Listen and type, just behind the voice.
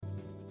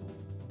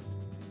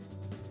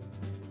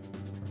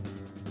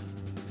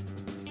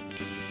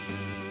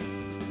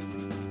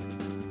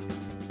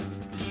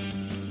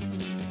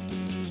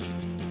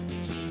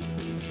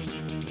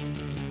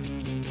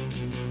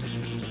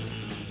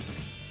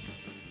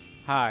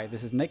Hi,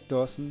 this is Nick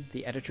Dawson,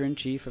 the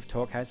editor-in-chief of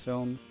Talkhouse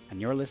Film, and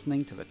you're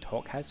listening to the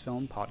Talkhouse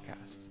Film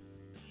podcast.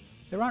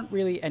 There aren't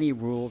really any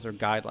rules or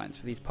guidelines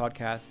for these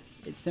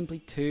podcasts. It's simply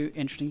two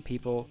interesting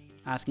people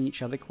asking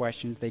each other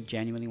questions they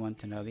genuinely want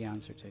to know the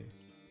answer to.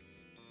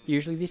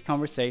 Usually these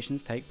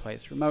conversations take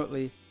place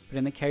remotely, but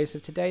in the case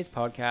of today's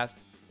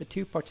podcast, the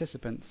two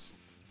participants,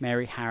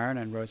 Mary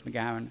Harron and Rose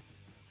McGowan,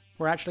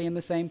 were actually in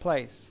the same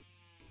place,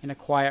 in a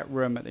quiet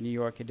room at the New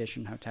York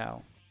Edition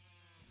Hotel.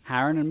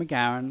 Harron and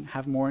McGowan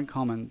have more in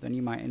common than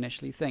you might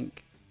initially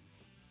think.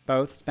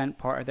 Both spent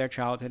part of their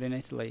childhood in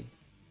Italy.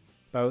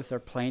 Both are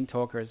plain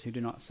talkers who do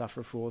not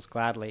suffer fools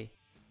gladly.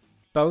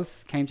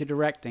 Both came to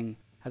directing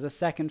as a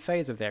second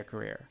phase of their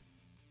career.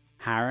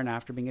 Harron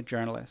after being a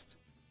journalist,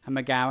 and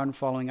McGowan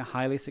following a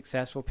highly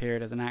successful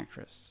period as an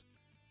actress.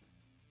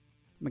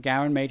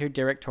 McGowan made her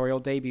directorial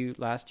debut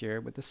last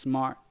year with the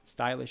smart,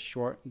 stylish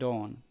short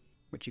Dawn,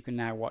 which you can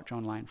now watch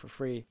online for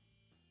free.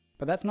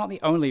 But that's not the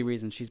only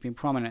reason she's been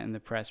prominent in the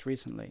press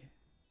recently.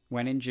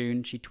 When in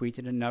June she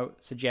tweeted a note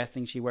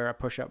suggesting she wear a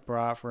push-up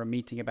bra for a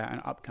meeting about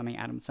an upcoming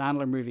Adam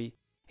Sandler movie,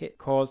 it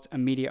caused a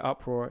media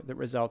uproar that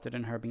resulted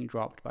in her being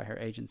dropped by her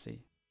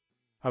agency.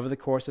 Over the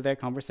course of their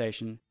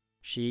conversation,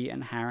 she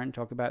and Harron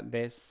talk about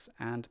this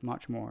and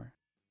much more.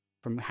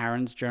 From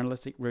Harron's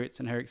journalistic roots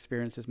and her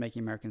experiences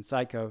making American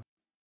Psycho,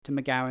 to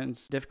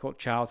McGowan's difficult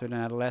childhood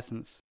and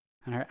adolescence,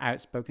 and her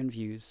outspoken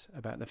views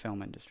about the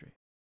film industry.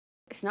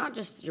 It's not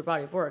just your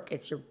body of work,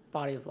 it's your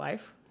body of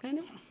life, kind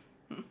of,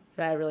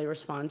 that I really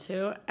respond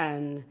to.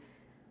 And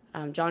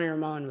Johnny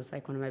Ramone was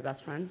like one of my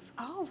best friends.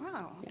 Oh,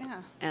 wow,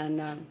 yeah.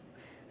 And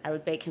I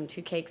would bake him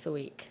 2 cakes a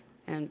week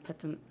and put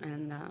them,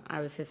 and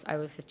I was his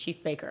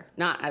chief baker,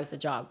 not as a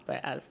job,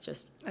 but as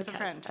just as a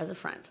friend. As a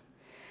friend.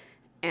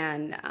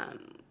 And,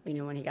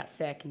 when he got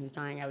sick and he was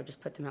dying, I would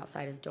just put them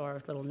outside his door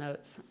with little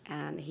notes.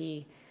 And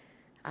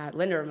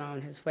Linda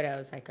Ramone, his widow,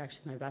 is like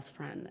actually my best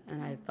friend.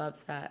 And I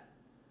love that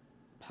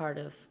part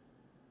of,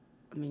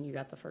 you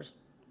got the first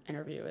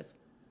interview with,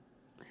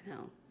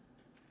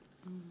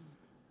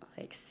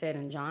 like Sid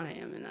and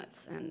Johnny.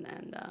 That's,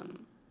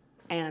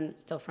 and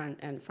still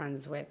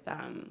friends with,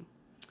 oh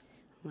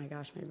my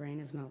gosh, my brain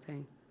is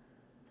melting.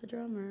 The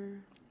drummer.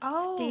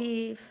 Oh.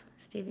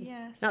 Stevie.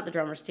 Yes. Not the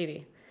drummer,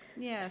 Stevie.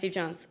 Yes. Steve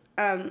Jones.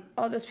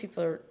 All those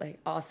people are like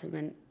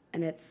awesome,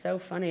 and it's so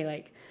funny,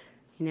 like,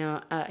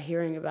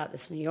 hearing about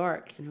this New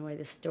York, in a way,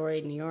 this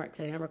storied New York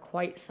that I never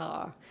quite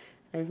saw.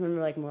 I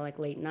remember more like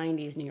late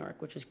 90s New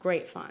York, which was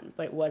great fun,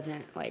 but it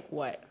wasn't like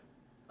what.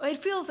 It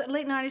feels,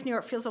 late 90s New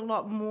York feels a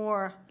lot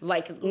more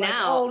like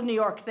now, old New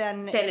York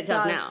than it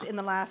does now. In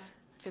the last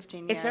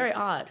 15 years. It's very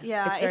odd.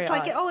 Yeah, it's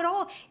like,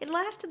 odd. It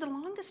lasted the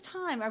longest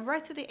time.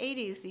 Right through the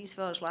 80s, the East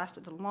Village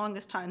lasted the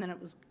longest time, and then it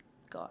was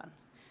gone.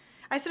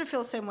 I sort of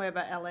feel the same way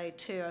about L.A.,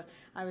 too.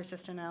 I was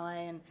just in L.A.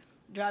 and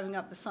driving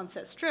up the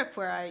Sunset Strip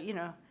where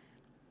I,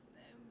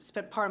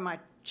 spent part of my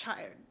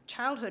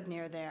childhood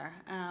near there.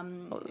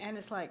 And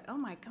it's like, oh,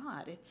 my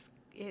God,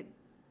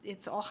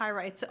 it's all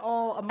high-rise. It's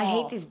all a mall. I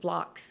hate these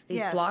blocks,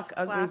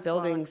 ugly buildings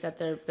blocks that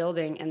they're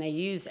building, and they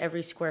use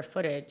every square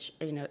footage,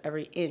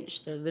 every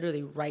inch. They're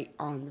literally right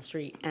on the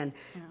street. And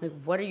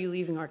what are you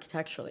leaving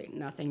architecturally?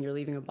 Nothing. You're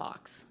leaving a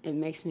box. It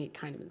makes me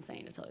kind of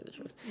insane, to tell you the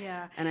truth.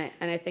 Yeah.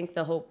 And I think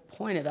the whole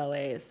point of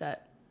LA is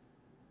that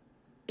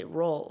it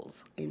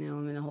rolls.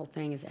 The whole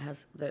thing is it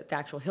has the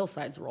actual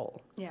hillsides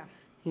roll. Yeah.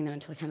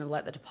 To kind of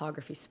let the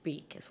topography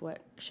speak is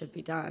what should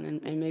be done.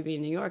 And maybe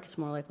in New York, it's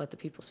more like let the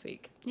people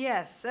speak.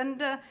 Yes,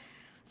 and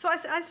so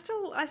I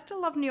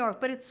still love New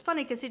York, but it's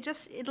funny because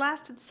it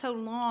lasted so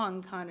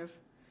long, kind of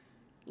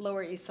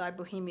Lower East Side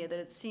Bohemia, that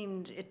it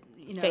seemed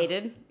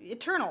faded,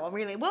 eternal,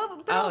 really.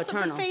 Well, but also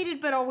eternal. But faded,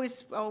 but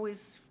always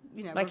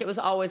like it was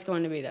always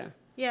going to be there.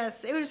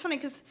 Yes, it was funny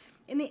because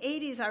in the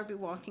 80s I would be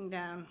walking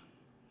down,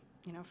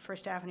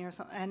 First Avenue or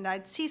something, and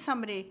I'd see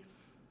somebody.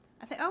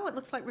 I think, it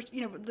looks like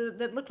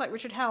that looked like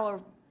Richard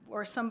Hell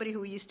or somebody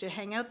who used to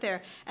hang out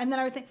there. And then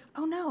I would think,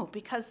 oh no,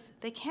 because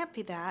they can't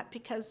be that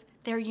because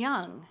they're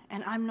young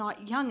and I'm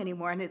not young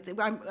anymore. And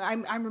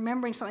I'm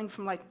remembering something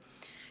from like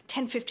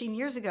 10, 15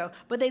 years ago,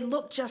 but they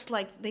look just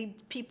like the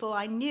people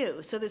I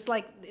knew. So it's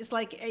like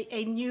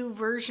a new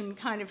version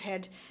kind of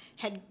had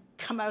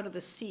come out of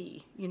the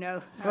sea,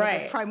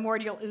 right. The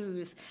primordial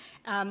ooze.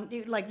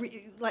 Like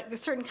a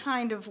certain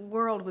kind of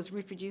world was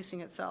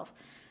reproducing itself.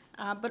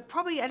 But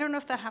probably, I don't know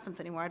if that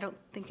happens anymore. I don't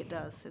think it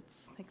does.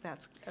 I think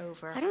that's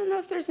over. I don't know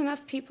if there's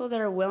enough people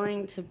that are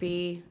willing to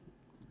be...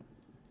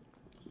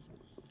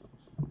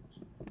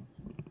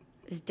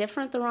 Is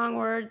different the wrong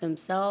word?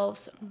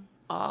 Themselves?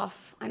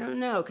 Off? I don't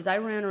know, because I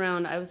ran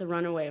around. I was a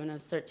runaway when I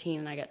was 13,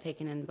 and I got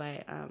taken in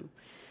by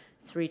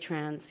 3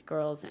 trans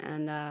girls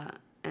and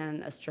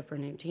a stripper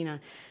named Tina.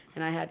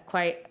 And I had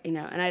quite, and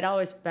I'd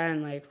always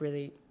been, like,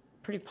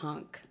 pretty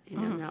punk,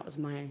 and that was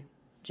my...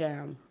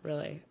 jam,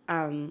 really.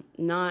 I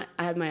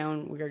had my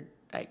own weird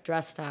like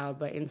dress style,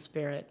 but in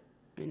spirit,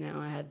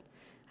 I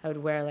would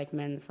wear like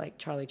men's like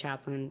Charlie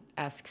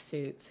Chaplin-esque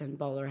suits and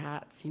bowler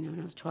hats, when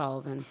I was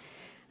 12,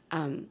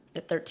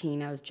 At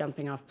 13, I was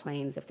jumping off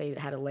planes. If they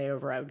had a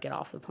layover, I would get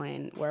off the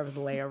plane, wherever the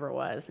layover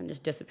was, and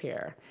just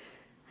disappear,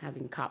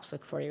 having cops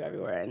look for you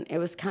everywhere. And it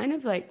was kind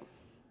of like,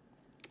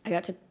 I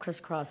got to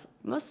crisscross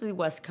mostly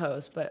West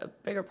Coast,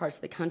 but bigger parts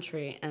of the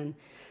country. And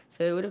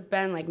so it would have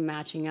been like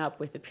matching up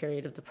with the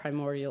period of the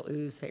primordial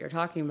ooze that you're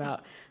talking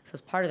about. So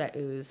it's part of that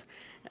ooze.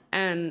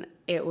 And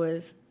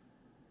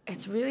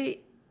it's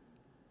really,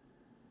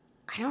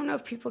 I don't know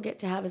if people get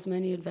to have as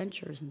many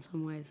adventures in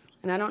some ways.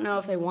 And I don't know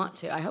if they want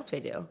to. I hope they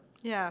do.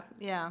 Yeah.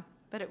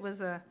 But it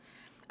was a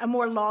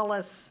more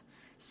lawless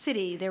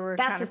city. There were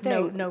That's kind the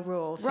of thing. no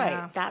rules.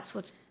 Right. Yeah.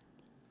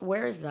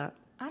 Where is that?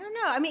 I don't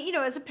know. I mean,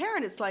 as a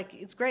parent, it's like,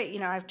 it's great.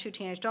 I have 2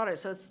 teenage daughters,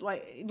 so it's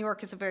like New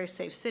York is a very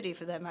safe city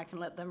for them. I can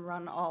let them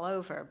run all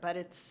over. But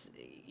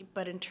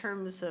in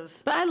terms of...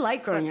 But I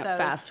like growing up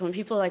fast. When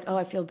people are like, oh,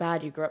 I feel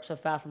bad you grew up so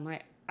fast, I'm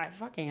like, I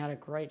fucking had a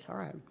great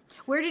time.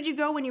 Where did you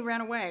go when you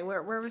ran away?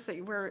 Where was it?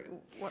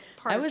 What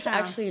part I of was town?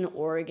 actually in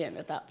Oregon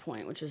at that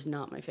point, which is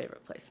not my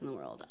favorite place in the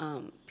world.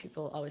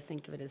 People always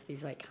think of it as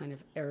these like kind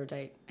of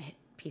erudite,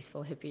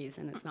 peaceful hippies,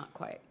 and it's not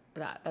quite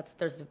that.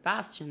 There's a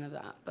bastion of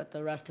that, but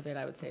the rest of it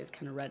I would say is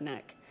kind of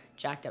redneck,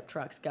 jacked up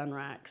trucks, gun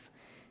racks.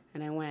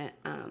 And I went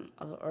a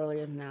little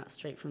earlier than that,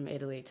 straight from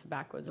Italy to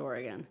backwoods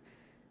Oregon,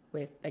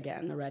 with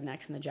again the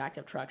rednecks and the jacked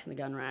up trucks and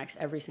the gun racks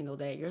every single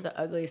day. You're the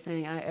ugliest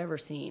thing I ever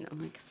seen.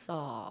 I'm like,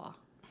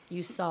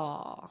 you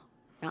saw,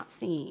 not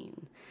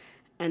seen.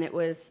 And it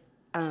was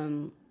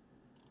kind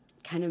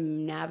of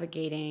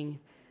navigating.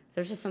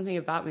 There's just something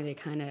about me that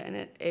kind of, and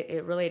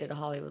it related to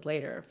Hollywood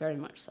later, very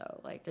much so.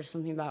 Like, there's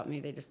something about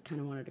me they just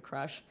kind of wanted to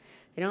crush.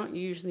 They don't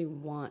usually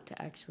want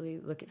to actually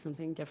look at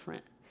something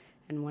different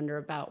and wonder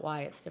about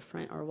why it's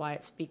different or why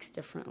it speaks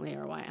differently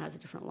or why it has a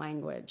different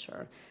language,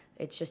 or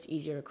it's just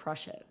easier to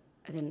crush it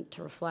than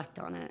to reflect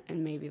on it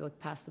and maybe look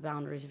past the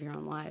boundaries of your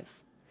own life.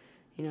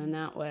 And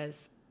that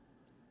was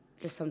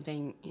just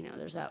something,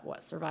 there's that,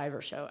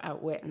 Survivor show,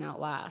 Outwit and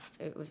Outlast.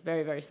 It was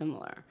very, very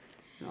similar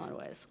in a lot of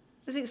ways.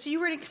 So you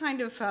were in kind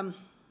of,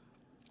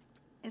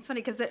 it's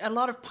funny because a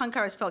lot of punk I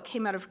always felt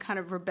came out of kind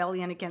of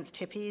rebellion against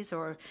hippies,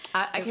 or...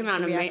 I came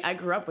out I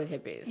grew up with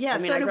hippies. Yeah,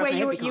 so in a way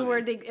you were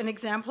an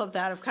example of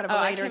that, of kind of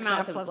a later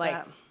example of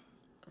that.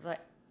 Like,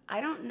 I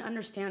don't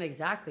understand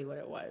exactly what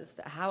it was,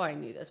 how I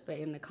knew this, but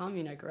in the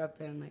commune I grew up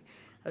in, like,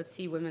 I would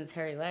see women's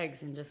hairy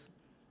legs and just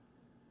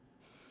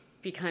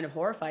be kind of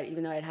horrified,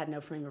 even though I had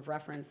no frame of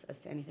reference as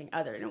to anything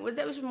other. And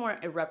it was more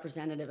a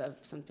representative of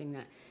something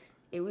that,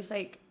 it was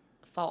like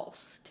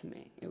false to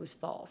me. It was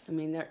false. I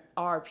mean, there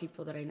are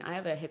people that I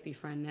have a hippie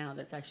friend now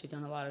that's actually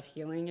done a lot of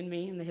healing in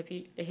me in the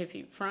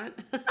hippie front,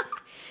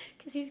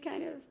 because he's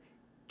kind of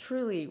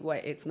truly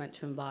what it's meant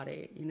to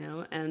embody,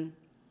 and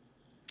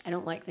I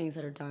don't like things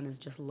that are done as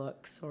just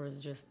looks or as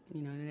just,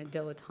 in a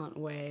dilettante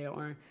way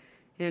or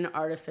in an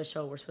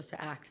artificial, we're supposed to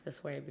act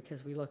this way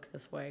because we look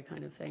this way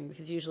kind of thing,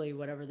 because usually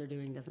whatever they're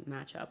doing doesn't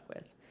match up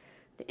with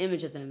the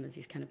image of them as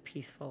these kind of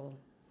peaceful,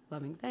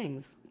 loving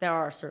things. There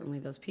are certainly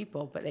those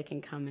people, but they can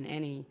come in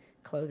any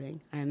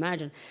clothing, I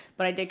imagine.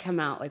 But I did come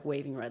out like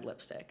waving red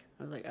lipstick.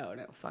 I was like, oh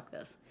no, fuck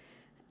this.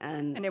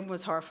 And everyone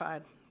was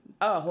horrified.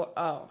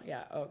 Oh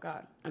yeah, oh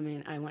God. I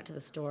mean, I went to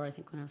the store, I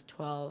think when I was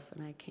 12,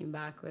 and I came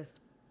back with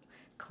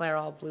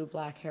Clairol blue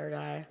black hair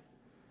dye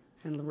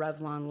and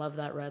Revlon love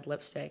that red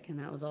lipstick, and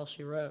that was all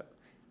she wrote.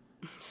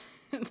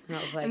 And I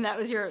was like, and that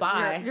was your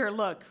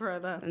look for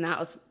the... And that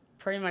was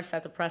pretty much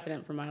set the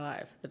precedent for my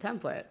life, the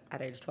template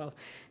at age 12.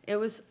 It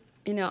was,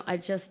 I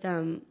just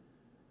didn't,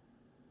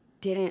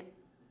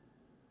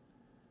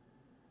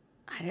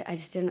 I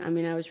just didn't, I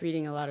mean, I was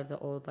reading a lot of the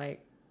old,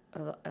 like,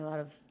 a lot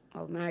of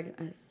old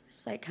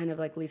just like kind of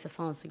like Lisa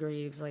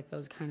Fonse-Greaves, like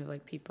those kind of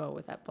like people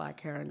with that black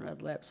hair and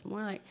red lips.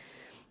 More like,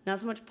 not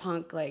so much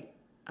punk, like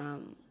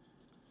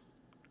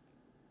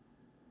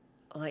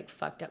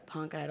fucked up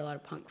punk. I had a lot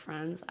of punk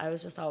friends. I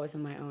was just always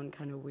in my own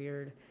kind of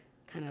weird,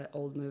 kind of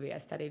old movie. I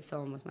studied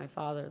film with my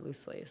father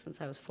loosely since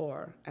I was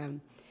 4.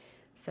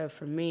 So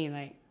for me,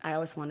 like, I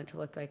always wanted to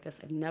look like this.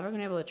 I've never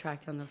been able to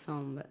track down the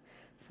film, but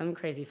some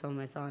crazy film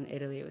I saw in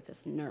Italy with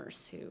this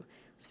nurse who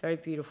was very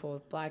beautiful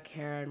with black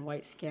hair and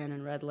white skin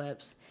and red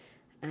lips.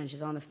 And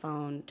she's on the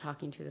phone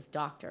talking to this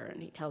doctor,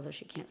 and he tells her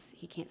he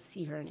can't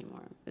see her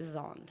anymore. This is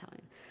all in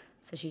Italian.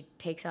 So she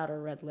takes out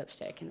her red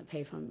lipstick in the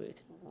payphone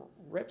booth,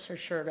 rips her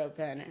shirt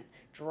open, and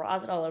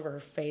draws it all over her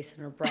face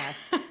and her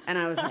breasts. And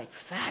I was like,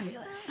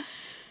 fabulous.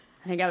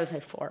 I think I was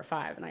like 4 or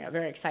 5, and I got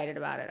very excited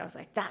about it. I was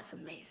like, that's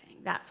amazing.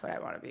 That's what I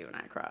want to be when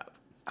I grow up.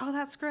 Oh,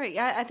 that's great.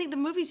 I think the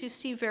movies you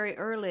see very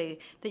early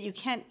that you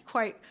can't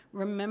quite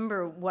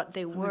remember what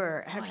they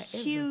were have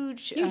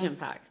huge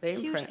impact. They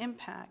huge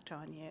impact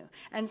on you.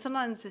 And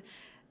sometimes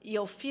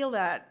you'll feel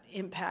that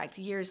impact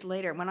years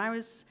later. When I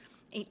was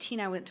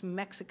 18, I went to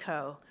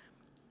Mexico,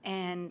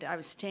 and I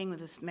was staying with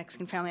this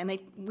Mexican family, and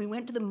we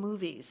went to the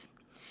movies,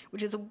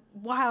 which is a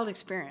wild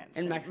experience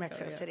in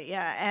Mexico City.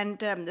 Yeah, and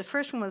the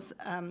first one was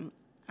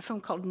a film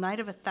called Night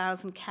of a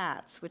Thousand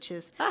Cats, which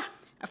is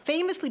a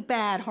famously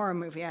bad horror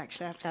movie,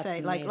 actually, I have to say.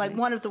 Amazing. Like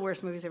one of the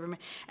worst movies ever made.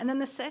 And then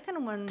the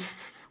second one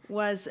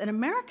was an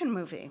American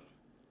movie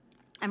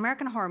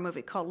American horror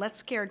movie called Let's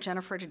Scare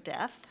Jennifer to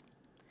Death,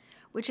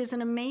 which is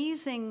an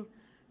amazing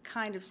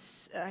kind of,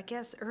 I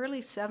guess,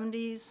 early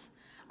 70s,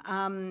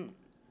 kind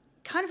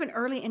of an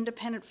early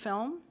independent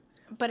film,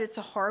 but it's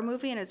a horror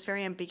movie and it's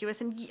very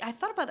ambiguous. And I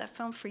thought about that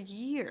film for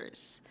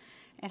years.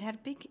 It had a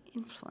big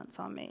influence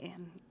on me.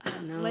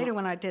 And later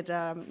when I did,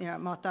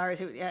 Moth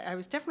Diaries, I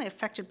was definitely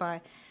affected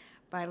by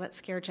Let's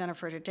Scare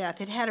Jennifer to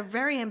Death. It had a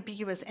very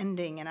ambiguous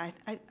ending, and I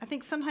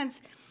think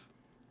sometimes,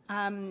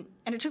 and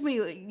it took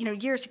me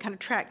years to kind of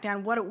track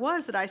down what it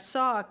was that I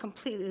saw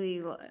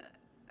completely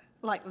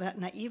like that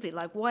naively,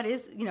 like what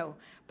is,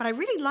 but I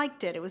really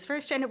liked it. It was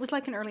very strange. It was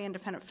like an early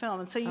independent film,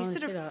 and so you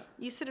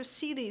sort of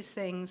see these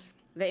things.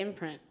 The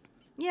imprint.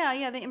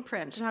 Yeah, the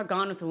imprint. How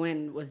Gone with the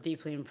Wind was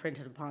deeply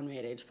imprinted upon me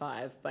at age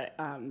 5, but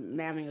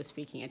Mammy was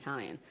speaking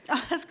Italian.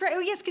 Oh, that's great. Oh,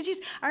 yes, because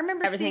I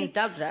remember everything's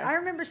dubbed there. I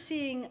remember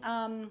seeing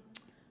a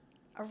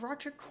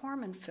Roger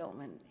Corman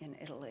film in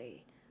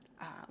Italy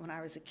when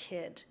I was a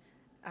kid.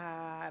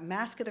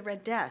 Mask of the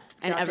Red Death.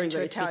 And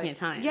everybody's speaking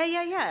Italian.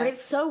 Yeah. But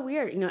it's so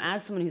weird,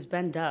 as someone who's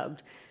been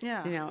dubbed,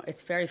 yeah.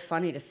 It's very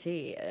funny to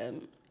see.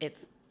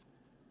 It's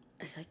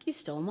like, you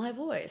stole my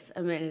voice.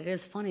 I mean, it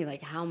is funny,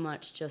 like, how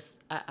much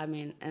just,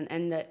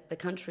 and the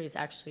countries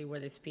actually where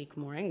they speak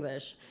more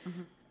English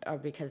are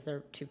because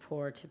they're too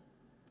poor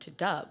to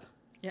dub.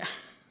 Yeah.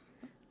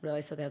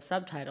 Really, so they have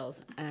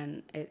subtitles.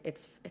 And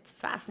it's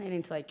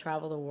fascinating to, like,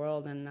 travel the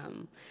world.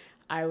 And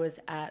I was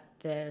at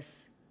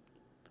this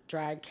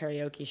drag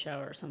karaoke show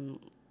or some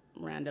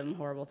random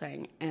horrible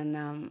thing in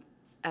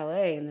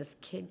LA, and this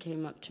kid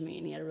came up to me,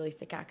 and he had a really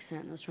thick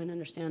accent, and I was trying to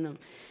understand him.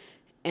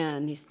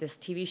 And he's this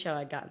TV show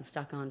I'd gotten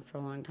stuck on for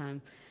a long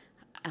time.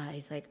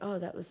 He's like, "Oh,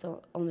 that was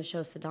on the show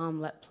Saddam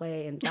let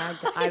play in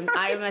Baghdad."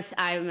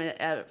 I'm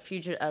a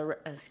fugitive,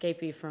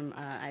 escapee from.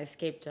 I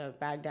escaped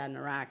Baghdad in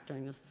Iraq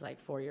during this was like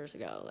 4 years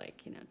ago,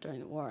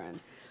 during the war, and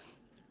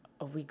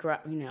we grew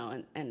up,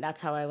 and that's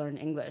how I learned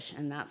English,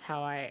 and that's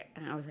how I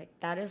was like,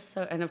 that is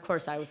so. And of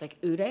course, I was like,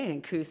 Ude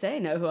and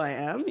Kuse know who I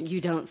am. You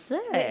don't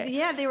say.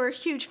 They were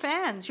huge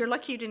fans. You're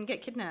lucky you didn't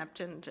get kidnapped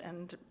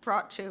and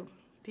brought to.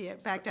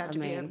 Baghdad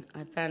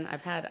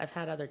I've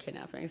had other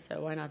kidnappings, so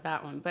why not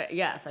that one? But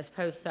yes, I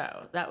suppose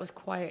so. That was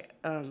quite.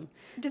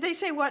 Did they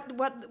say what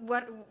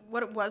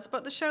it was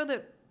about the show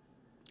that?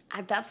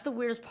 That's the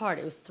weirdest part.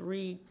 It was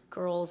 3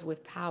 girls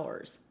with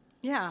powers.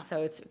 Yeah.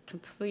 So it's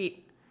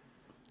complete.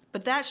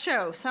 But that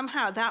show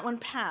somehow that one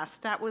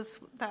passed. That was.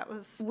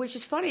 Which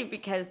is funny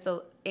because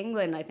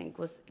England, I think,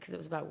 was because it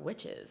was about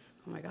witches.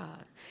 Oh my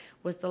God,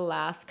 was the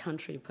last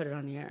country to put it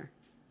on the air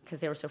because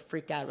they were so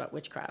freaked out about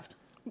witchcraft.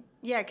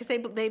 Yeah, because they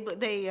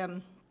they're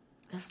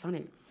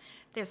funny.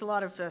 There's a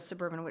lot of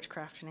suburban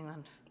witchcraft in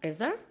England. Is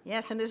there?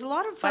 Yes, and there's a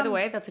lot of. By the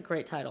way, that's a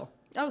great title.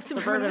 Oh,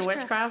 suburban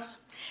witchcraft.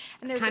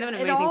 And it's kind of an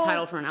amazing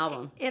title for an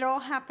album. It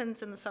all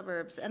happens in the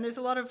suburbs, and there's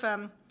a lot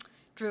of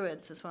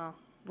druids as well.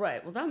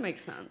 Right. Well, that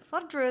makes sense. A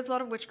lot of druids, a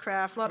lot of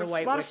witchcraft, a lot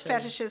of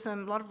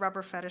fetishism, a lot of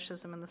rubber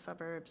fetishism in the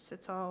suburbs.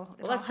 It's all.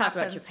 Well, let's talk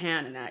about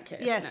Japan in that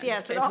case.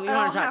 Yes. It all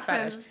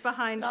happens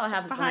behind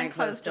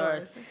closed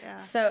doors. Yeah.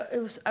 So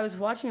I was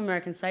watching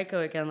American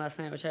Psycho again last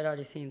night, which I'd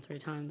already seen 3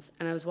 times,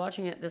 and I was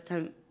watching it this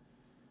time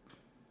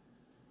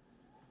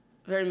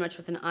very much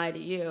with an eye to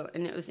you,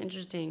 and it was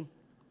interesting.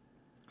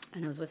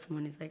 And I was with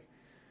someone. He's like,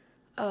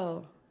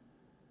 "Oh,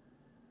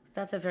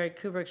 that's a very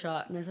Kubrick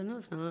shot," and I said, "No,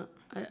 it's not.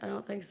 I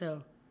don't think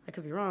so. I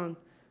could be wrong,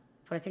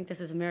 but I think this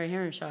is a Mary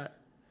Harron shot."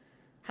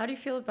 How do you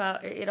feel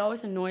about it? It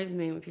always annoys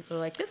me when people are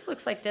like, "This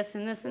looks like this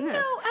and this and this."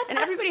 No, and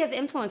everybody has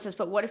influences,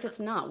 but what if it's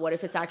not? What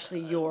if it's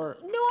actually your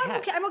I'm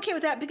okay. I'm okay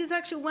with that because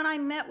actually when I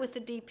met with the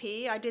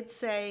DP, I did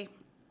say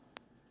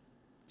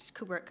it's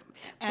Kubrick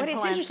and But it's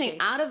Polanski. Interesting,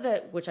 out of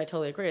the, which I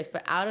totally agree with,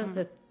 but out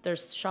of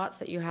there's shots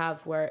that you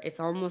have where it's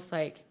almost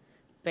like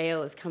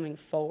Bale is coming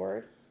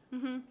forward.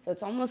 Mm-hmm. So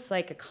it's almost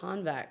like a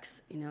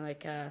convex,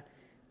 like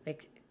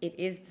it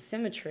is the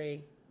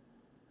symmetry.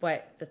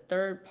 But the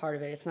third part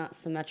of it, it's not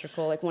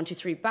symmetrical. Like 1, 2,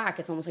 3 back.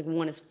 It's almost like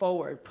 1 is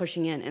forward,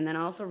 pushing in. And then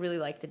I also really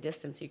like the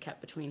distance you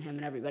kept between him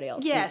and everybody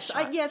else. Yes,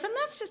 and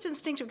that's just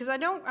instinctive because I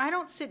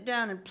don't sit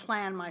down and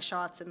plan my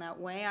shots in that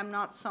way. I'm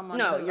not someone.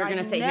 No, you're going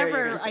to say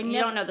here.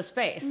 You don't know the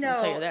space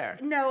until you're there.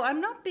 No,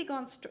 I'm not big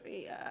on.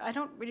 I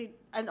don't really.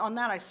 And on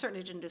that, I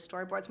certainly didn't do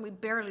storyboards, and we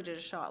barely did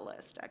a shot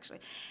list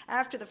actually.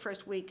 After the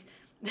first week.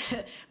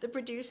 The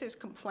producers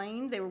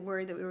complained. They were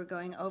worried that we were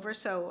going over,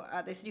 so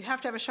they said you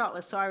have to have a shot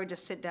list. So I would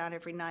just sit down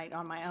every night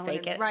on my own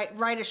and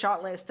write a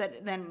shot list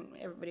that then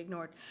everybody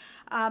ignored.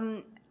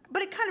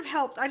 But it kind of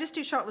helped. I just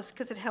do shot lists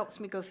because it helps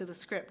me go through the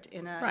script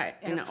in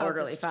an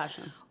orderly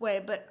fashion way.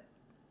 But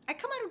I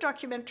come out of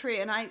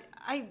documentary, and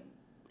I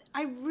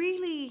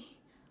really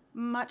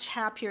much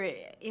happier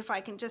if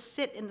I can just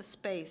sit in the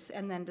space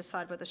and then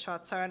decide what the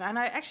shots are. And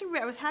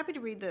I was happy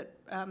to read that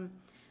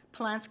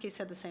Polanski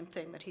said the same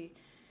thing, that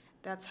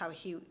that's how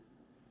he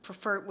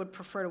would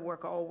prefer to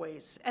work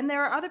always. And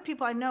there are other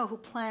people I know who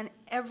plan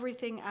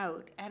everything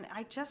out, and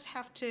I just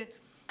have to.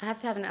 I have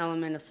to have an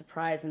element of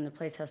surprise, and the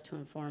place has to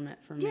inform it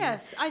for me.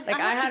 Yes, I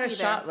had to a be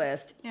shot there.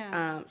 list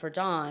Yeah. for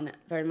Dawn,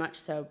 very much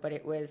so, but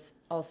it was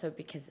also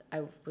because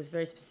I was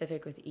very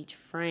specific with each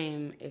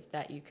frame, if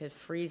that you could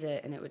freeze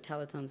it and it would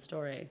tell its own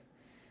story.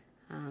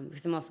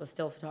 Because I'm also a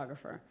still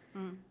photographer,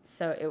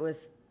 so it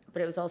was.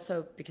 But it was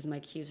also because my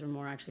cues were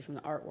more actually from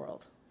the art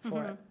world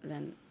for it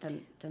than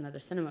other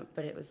cinema.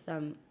 But it was.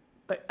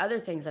 But other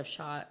things I've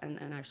shot and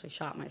actually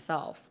shot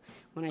myself.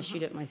 When I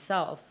shoot it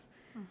myself,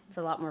 it's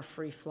a lot more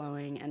free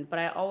flowing. But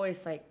I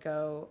always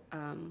go.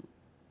 I'm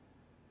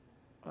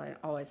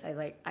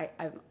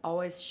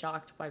always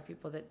shocked by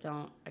people that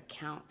don't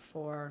account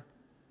for.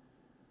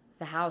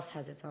 The house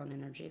has its own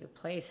energy. The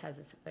place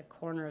has the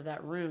corner of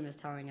that room is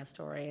telling a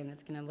story, and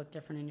it's going to look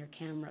different in your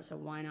camera. So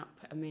why not?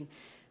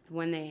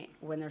 When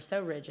they're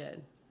so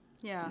rigid,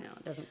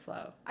 it doesn't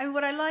flow. I mean,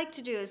 what I like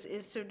to do is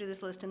sort of do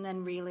this list and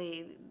then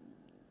really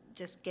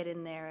just get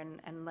in there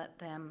and let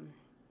them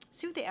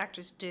see what the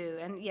actors do,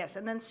 and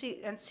then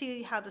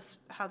see how the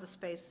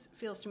space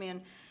feels to me,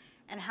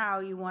 and how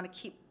you want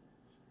to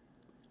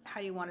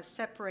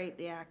separate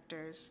the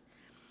actors.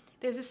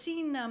 There's a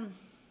scene, a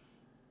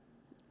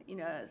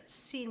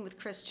scene with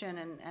Christian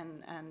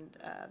and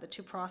the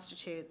two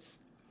prostitutes,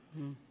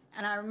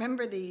 and I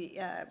remember the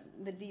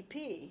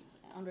DP,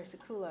 Andrei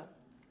Sekula,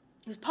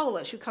 who's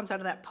Polish, who comes out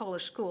of that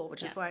Polish school,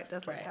 which is why it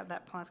does have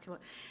that Polish.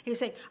 He was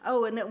saying,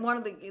 and that one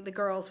of the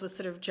girls was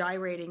sort of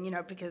gyrating,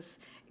 because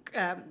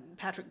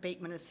Patrick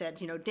Bateman has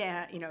said,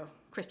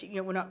 Christy,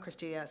 not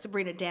Christy,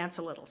 Sabrina, dance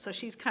a little. So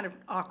she's kind of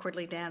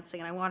awkwardly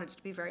dancing, and I wanted it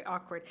to be very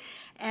awkward.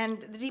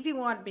 And the DP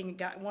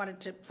wanted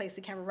to place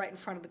the camera right in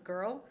front of the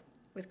girl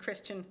with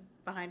Christian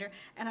behind her,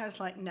 and I was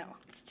like, no.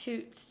 It's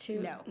too.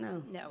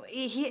 No.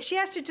 She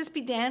has to just be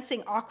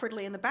dancing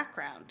awkwardly in the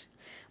background.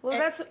 Well,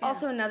 that's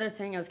also another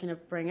thing I was going to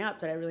bring up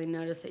that I really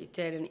noticed that you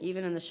did, and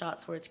even in the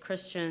shots where it's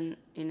Christian,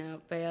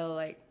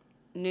 Bale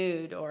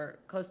nude or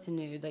close to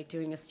nude,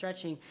 doing a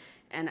stretching,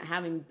 and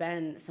having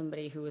been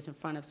somebody who was in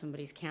front of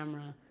somebody's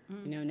camera,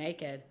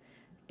 naked,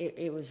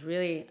 it was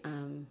really.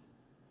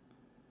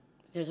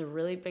 There's a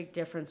really big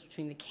difference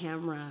between the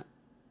camera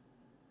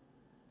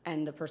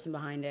and the person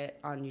behind it,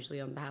 usually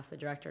on behalf of the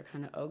director,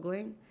 kind of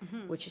ogling,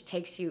 which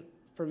takes you,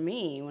 for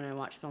me, when I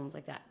watch films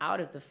like that,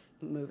 out of the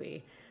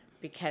movie,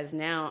 because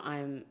now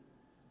I'm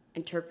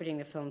interpreting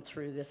the film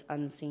through this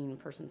unseen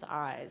person's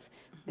eyes,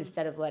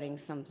 instead of letting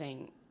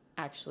something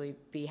actually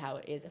be how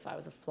it is if I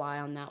was a fly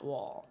on that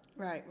wall.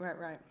 Right.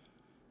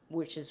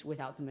 Which is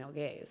without the male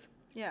gaze.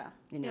 Yeah.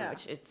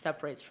 It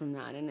separates from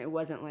that. And it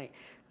wasn't like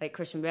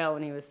Christian Bale,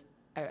 when he was,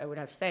 I would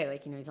have to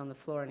say, he's on the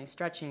floor and he's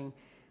stretching,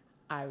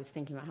 I was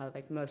thinking about how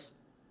most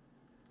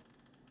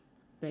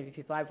maybe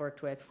people I've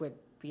worked with would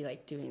be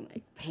doing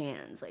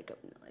pans,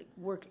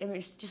 work. I mean,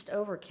 it's just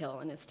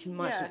overkill and it's too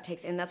much and it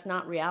takes, and that's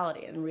not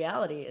reality. And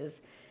reality is,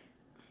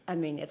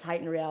 it's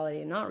heightened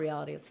reality and not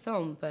reality. It's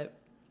film, but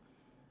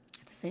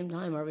at the same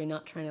time, are we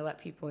not trying to let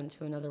people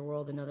into another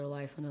world, another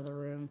life, another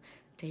room,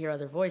 to hear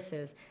other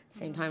voices? At the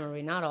same time, are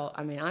we not all?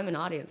 I'm an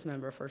audience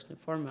member first and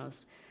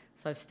foremost.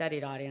 So I've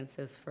studied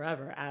audiences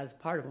forever as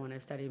part of one. I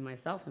studied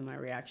myself in my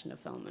reaction to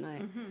film, and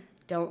I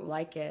don't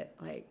like it.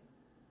 I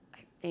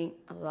think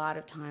a lot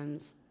of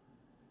times,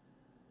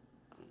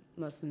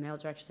 most of the male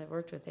directors I've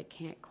worked with, they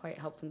can't quite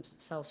help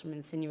themselves from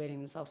insinuating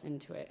themselves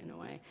into it in a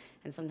way.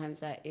 And sometimes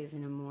that is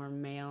in a more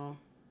male.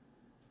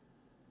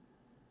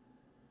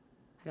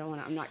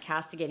 I'm not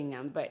castigating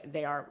them, but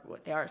they are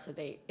what they are. So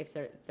if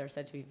they're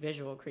said to be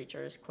visual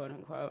creatures, quote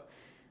unquote,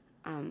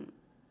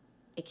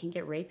 it can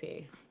get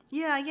rapey.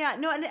 Yeah.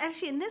 No, and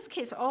actually in this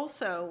case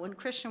also, when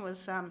Christian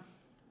was,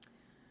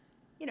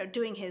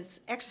 doing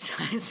his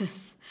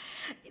exercises,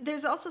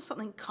 there's also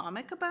something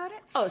comic about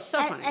it. Oh,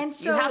 so funny. And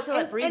so, you have to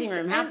let breathing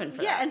room happen for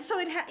that. Yeah, and so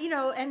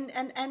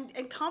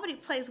and comedy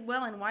plays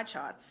well in wide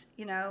shots.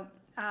 The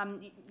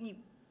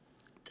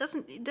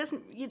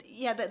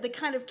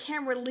kind of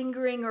camera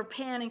lingering or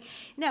panning.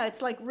 No,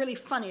 it's really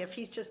funny if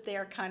he's just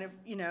there, kind of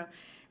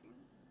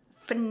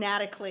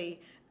fanatically,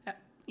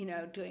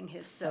 doing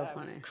his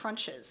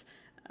crunches.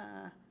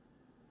 That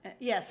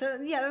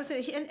was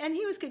it. And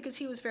he was good because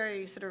he was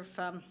very sort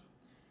of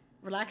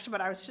relaxed. But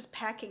I was just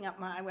packing up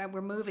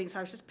we're moving, so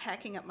I was just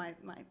packing up my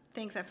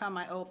things. I found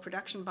my old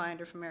production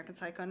binder from American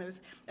Psycho, and there was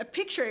a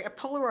picture, a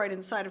Polaroid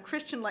inside of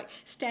Christian,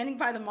 standing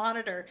by the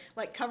monitor,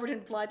 covered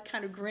in blood,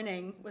 kind of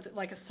grinning with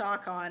a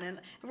sock on,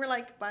 and we're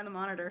by the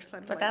monitor,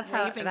 but that's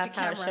how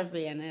it should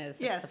be and is.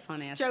 Yes, it's the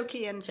funniest.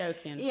 Jokey and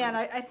and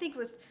I think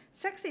with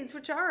sex scenes,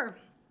 which are.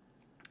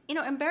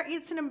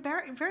 It's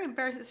very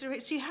embarrassing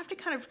situation. So you have to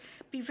kind of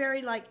be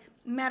very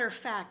matter of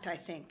fact, I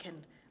think,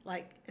 and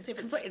as if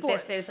it's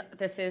sports.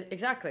 This is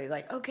exactly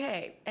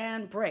okay,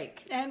 and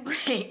break and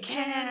break.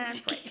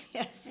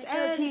 Yes,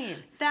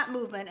 and that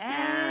movement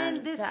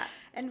and this. That.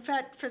 In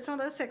fact, for some of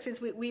those sex scenes,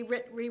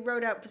 we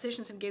wrote out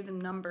positions and gave them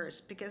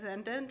numbers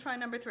and then try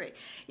number 3.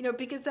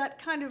 Because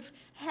that kind of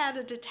had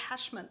a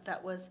detachment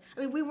that was.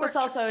 We weren't. It's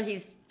also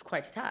he's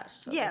quite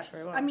detached. So yes,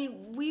 very well.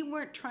 We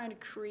weren't trying to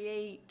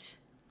create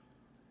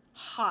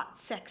hot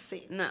sex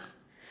scenes.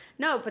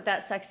 No, but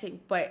that sex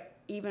scene, but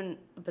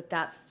but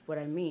that's what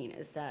I mean,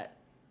 is that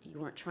you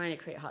weren't trying to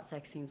create hot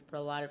sex scenes, but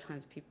a lot of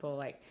times people,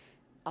 like,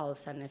 all of a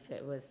sudden, if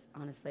it was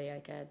honestly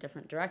like a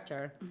different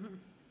director,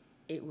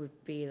 it would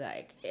be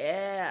like,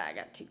 yeah, I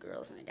got 2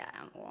 girls and a guy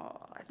on the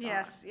wall.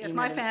 Yes,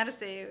 my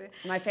fantasy.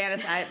 My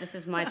fantasy, this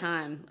is my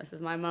time. This is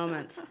my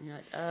moment. And you're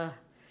like,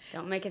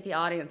 don't make it the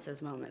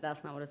audience's moment.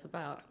 That's not what it's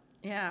about.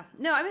 Yeah.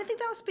 No, I mean, I think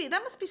that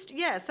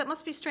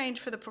must be strange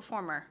for the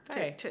performer.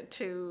 Right.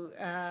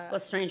 Well,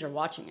 it's stranger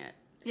watching it.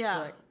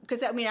 Yeah.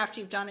 Because, I mean, after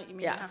you've done it,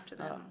 you have to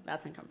then. Oh,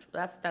 that's uncomfortable.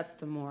 That's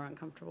the more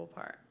uncomfortable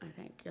part, I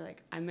think. You're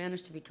like, I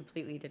managed to be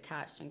completely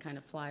detached and kind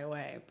of fly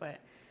away, but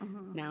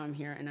now I'm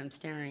here and I'm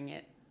staring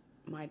at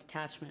my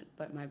detachment,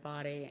 but my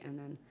body, and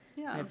then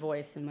my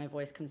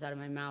voice comes out of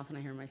my mouth, and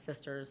I hear my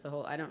sisters.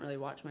 I don't really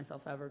watch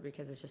myself ever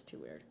because it's just too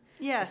weird.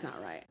 Yes. It's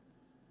not right.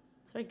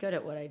 I was very good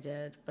at what I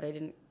did, but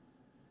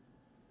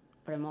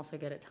I'm also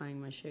good at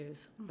tying my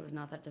shoes. It was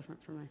not that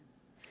different for me.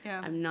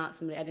 Yeah. I'm not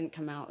somebody, I didn't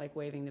come out like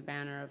waving the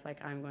banner of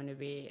like, I'm going to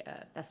be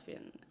a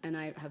thespian. And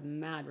I have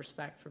mad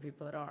respect for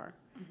people that are,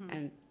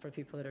 and for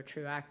people that are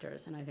true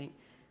actors. And I think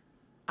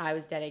I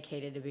was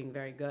dedicated to being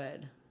very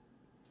good.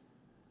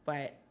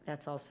 But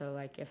that's also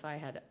like, if I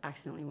had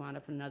accidentally wound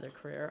up in another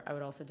career, I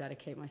would also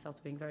dedicate myself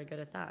to being very good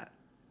at that.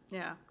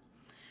 Yeah.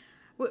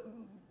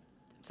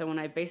 So when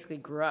I basically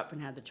grew up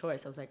and had the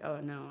choice, I was like, oh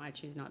no, I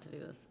choose not to do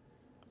this.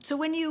 So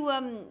when you,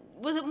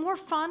 was it more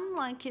fun,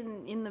 like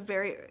in the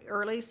very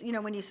early,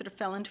 when you sort of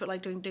fell into it,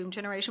 like doing Doom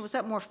Generation, was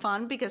that more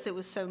fun because it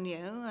was so new?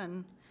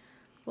 And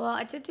Well,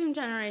 I did Doom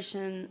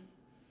Generation.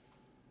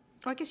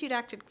 I guess you'd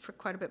acted for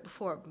quite a bit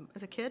before.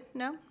 As a kid,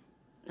 no?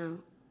 No.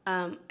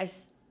 I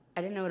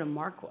didn't know what a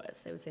mark was.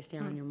 They would say,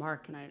 stand on your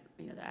mark, and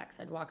the X.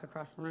 I'd walk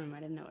across the room.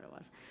 I didn't know what it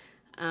was.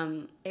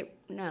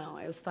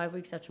 It was 5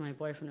 weeks after my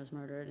boyfriend was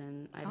murdered,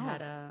 and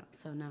I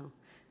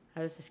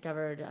was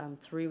discovered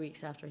 3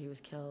 weeks after he was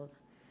killed.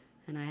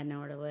 And I had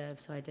nowhere to live,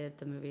 so I did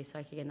the movie so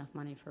I could get enough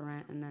money for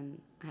rent, and then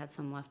I had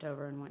some left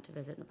over and went to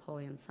visit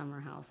Napoleon's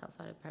summer house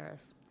outside of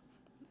Paris.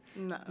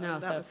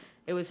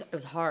 It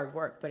was hard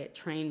work, but it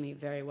trained me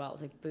very well. It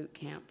was like boot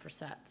camp for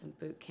sets and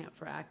boot camp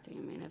for acting.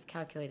 I mean, I've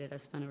calculated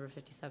I've spent over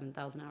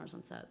 57,000 hours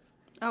on sets.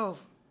 Oh.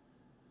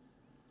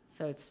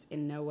 So it's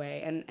in no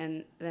way,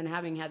 and then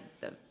having had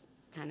the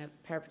kind of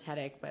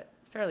peripatetic but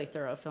fairly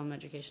thorough film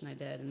education I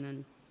did, and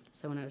then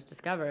so when I was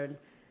discovered,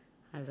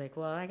 I was like,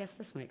 well, I guess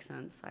this makes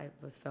sense. I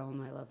was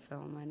film. I love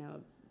film. I know,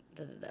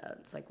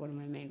 It's like one of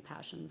my main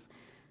passions.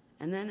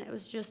 And then it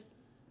was just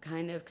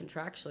kind of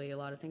contractually, a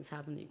lot of things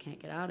happen that you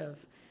can't get out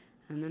of.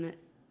 And then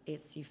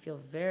you feel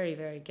very,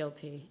 very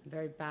guilty,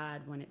 very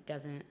bad when it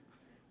doesn't.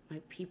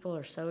 My people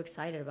are so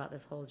excited about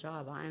this whole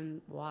job.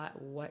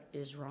 What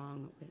is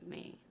wrong with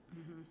me?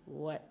 Mm-hmm.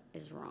 What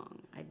is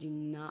wrong? I do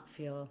not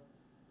feel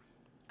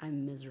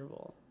I'm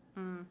miserable.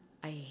 Mm.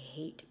 I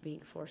hate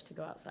being forced to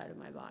go outside of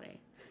my body.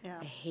 Yeah.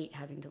 I hate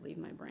having to leave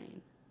my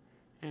brain.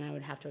 And I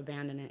would have to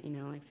abandon it,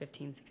 like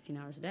 15, 16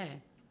 hours a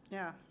day.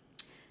 Yeah.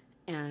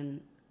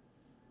 And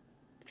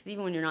because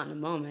even when you're not in the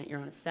moment, you're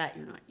on a set,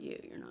 you're not you.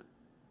 You're not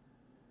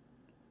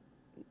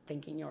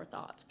thinking your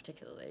thoughts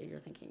particularly.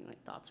 You're thinking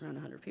like thoughts around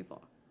 100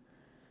 people.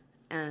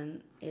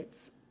 And it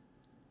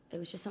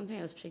was just something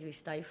that was particularly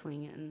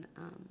stifling, and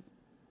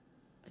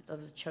it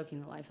was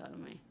choking the life out of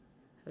me.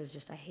 It was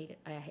just, I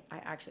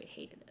actually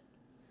hated it.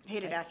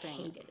 Hated acting. I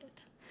hated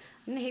it.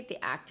 I didn't hate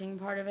the acting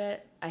part of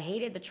it. I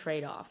hated the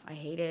trade-off. I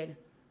hated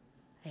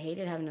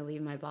having to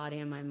leave my body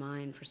and my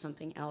mind for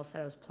something else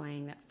that I was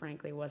playing that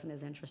frankly wasn't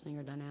as interesting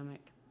or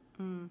dynamic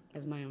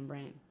as my own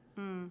brain.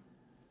 And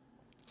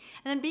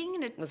then being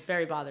in it was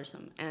very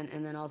bothersome.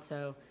 And then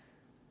also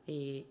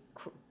the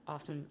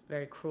often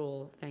very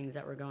cruel things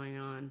that were going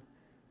on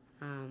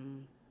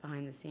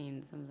behind the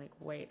scenes. I was like,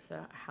 wait,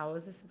 so how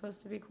is this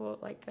supposed to be cool?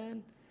 Like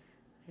good?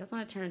 I was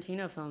on a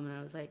Tarantino film, and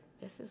I was like,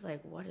 this is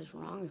like, what is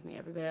wrong with me?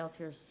 Everybody else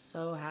here is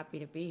so happy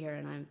to be here,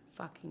 and I'm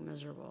fucking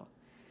miserable.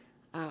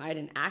 I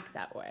didn't act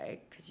that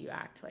way, because you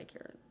act like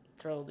you're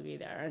thrilled to be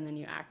there, and then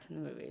you act in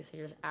the movie, so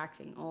you're just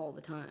acting all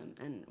the time,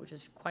 and which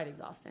is quite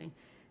exhausting.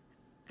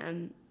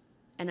 And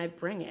I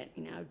bring it,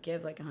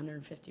 give like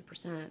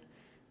 150%.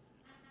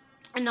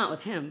 And not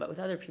with him, but with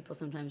other people,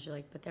 sometimes you're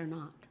like, but they're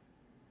not.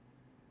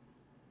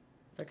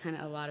 They're kind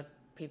of a lot of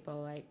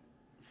people, like,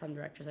 some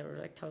directors that were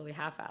like totally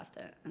half-assed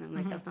it, and I'm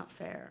like, that's not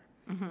fair.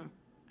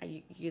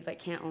 You like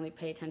can't only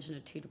pay attention to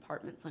 2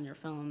 departments on your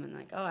film and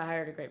like, oh, I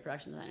hired a great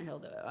production designer, he'll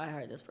do it. Oh, I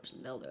hired this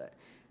person, they'll do it.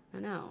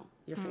 No,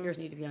 your fingers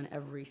need to be on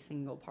every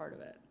single part of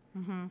it.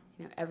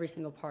 Every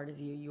single part is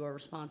you. You are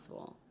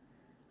responsible.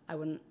 I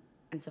wouldn't,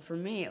 and so for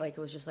me, like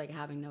it was just like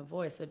having no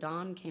voice. So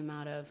Dawn came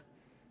out of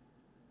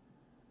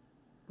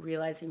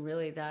realizing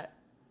really that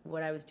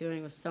what I was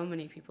doing was so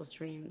many people's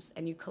dreams,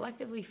 and you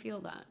collectively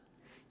feel that.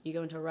 You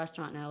go into a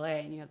restaurant in LA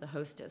and you have the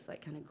hostess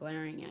like kind of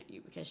glaring at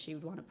you because she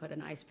would want to put an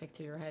ice pick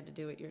through your head to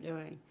do what you're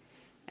doing.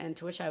 And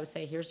to which I would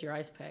say, here's your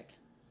ice pick.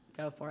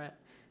 Go for it.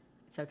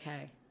 It's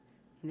okay.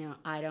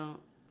 I don't,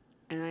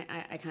 and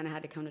I kind of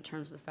had to come to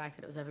terms with the fact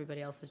that it was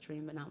everybody else's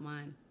dream but not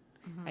mine.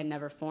 I'd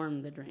never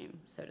formed the dream,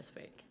 so to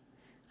speak.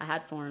 I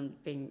had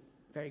formed being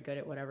very good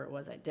at whatever it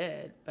was I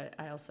did, but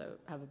I also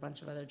have a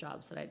bunch of other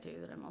jobs that I do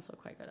that I'm also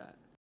quite good at.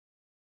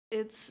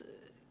 It's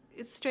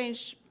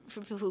strange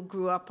for people who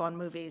grew up on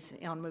movie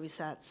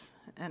sets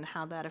and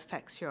how that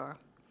affects your...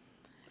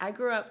 I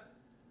grew up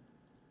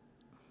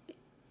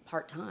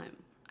part-time.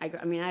 I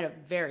had a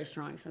very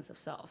strong sense of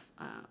self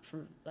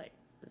from like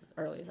as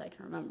early as I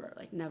can remember.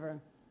 Like never,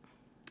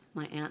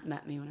 my aunt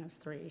met me when I was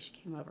 3. She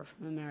came over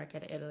from America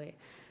to Italy.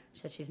 She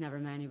said she's never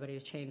met anybody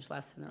who's changed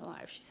less in their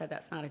life. She said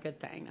that's not a good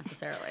thing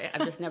necessarily.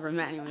 I've just never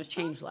met anyone who's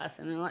changed less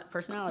in their life,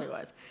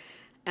 personality-wise.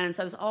 And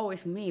so it was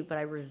always me, but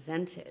I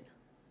resented.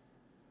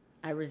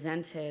 I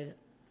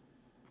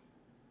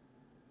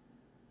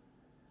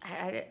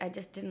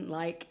just didn't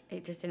like,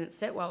 it just didn't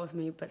sit well with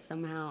me, but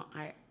somehow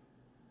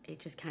it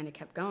just kind of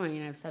kept going.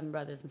 And I have 7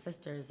 brothers and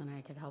sisters, and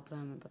I could help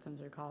them and put them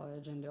through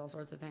college and do all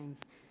sorts of things.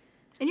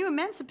 And you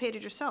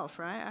emancipated yourself,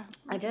 right?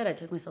 I did. I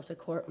took myself to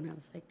court when I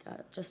was like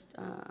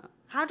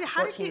how did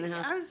you? and a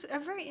half. I was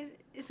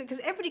because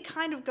everybody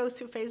kind of goes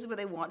through phases where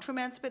they want to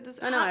emancipate.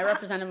 This. No, I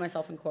represented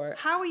myself in court.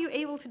 How were you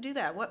able to do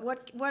that?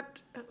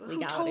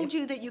 Who told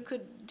you that you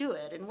could do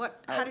it? And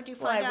how did you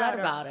find out? I read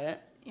about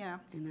it. Yeah.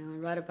 I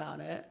read about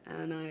it,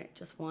 and I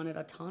just wanted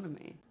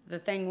autonomy. The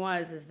thing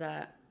is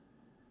that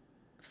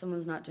if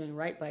someone's not doing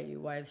right by you,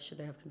 why should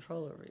they have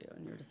control over you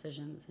and your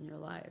decisions and your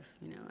life?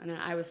 And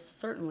I was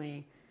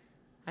certainly.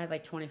 I had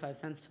like 25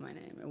 cents to my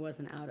name. It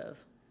wasn't out of.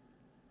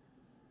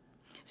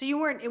 So you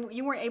weren't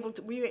able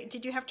to.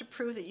 Did you have to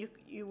prove that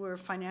you were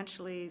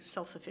financially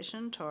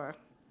self-sufficient, or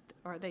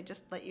they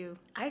just let you?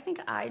 I think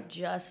I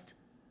just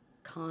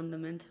conned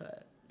them into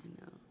it.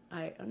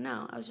 I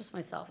was just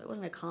myself. It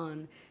wasn't a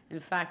con. In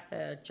fact,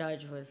 the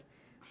judge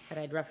said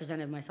I'd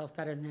represented myself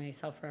better than any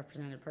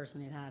self-represented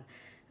person he'd had.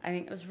 I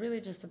think it was really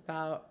just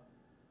about.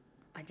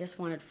 I just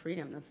wanted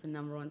freedom. That's the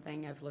number one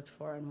thing I've looked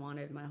for and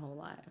wanted my whole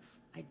life.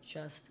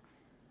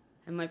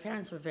 And my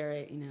parents were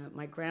very,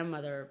 my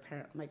great-grandmother,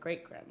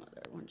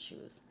 when she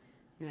was,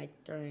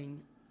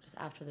 just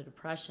after the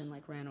Depression,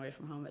 ran away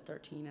from home at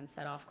 13 and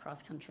set off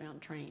cross-country on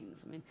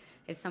trains.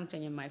 It's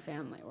something in my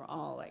family. We're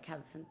all,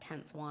 have this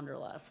intense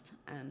wanderlust,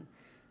 and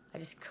I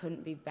just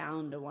couldn't be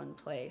bound to one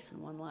place and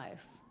one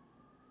life.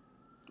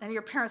 And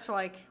your parents were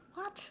like,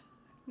 what?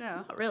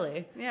 No. Not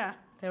really. Yeah.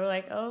 They were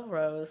like, oh,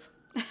 Rose.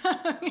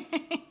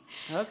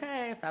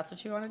 Okay, if that's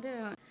what you want to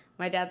do.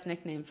 My dad's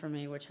nickname for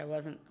me, which I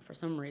wasn't, for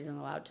some reason,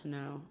 allowed to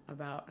know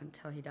about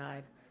until he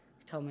died.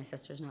 He told my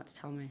sisters not to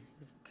tell me. He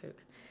was a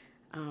kook.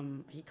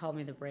 He called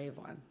me the brave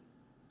one.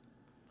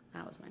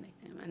 That was my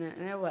nickname.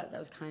 And I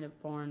was kind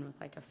of born with,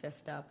 a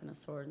fist up and a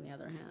sword in the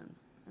other hand.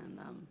 And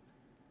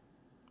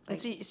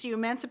so you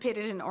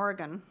emancipated in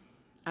Oregon.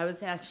 I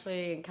was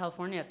actually in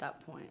California at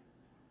that point,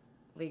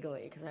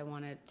 legally, because I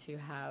wanted to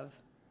have...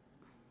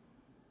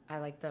 I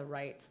like the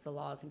rights, the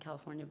laws in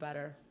California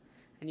better.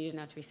 And you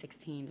didn't have to be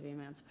 16 to be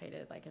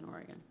emancipated, like in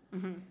Oregon.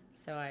 Mm-hmm.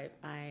 So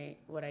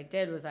what I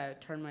did was I would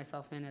turn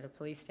myself in at a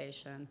police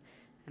station,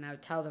 and I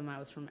would tell them I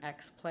was from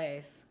X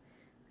place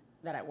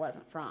that I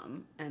wasn't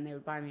from, and they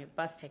would buy me a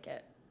bus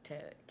ticket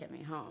to get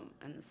me home.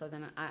 And so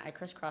then I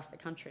crisscrossed the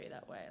country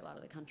that way, a lot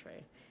of the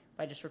country,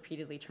 by just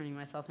repeatedly turning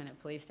myself in at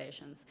police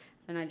stations.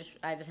 Then I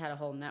just had a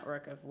whole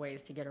network of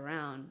ways to get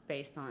around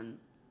based on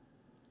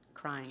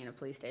crying in a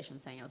police station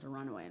saying I was a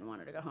runaway and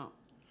wanted to go home.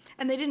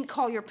 And they didn't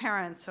call your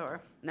parents, or?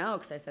 No,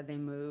 because I said they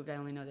moved. I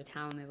only know the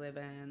town they live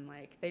in.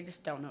 They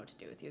just don't know what to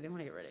do with you. They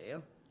want to get rid of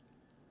you.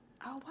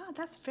 Oh, wow,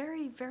 that's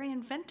very, very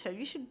inventive.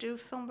 You should do a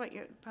film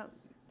about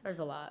There's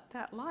a lot.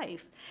 That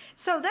life.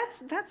 So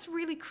that's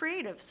really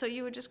creative. So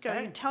you would just go,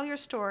 you tell your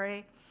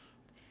story.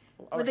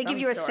 Would they give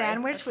you a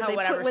sandwich?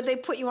 Would they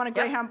put you on a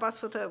Greyhound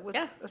bus with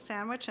a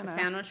sandwich? And a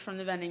sandwich from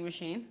the vending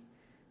machine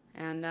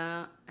and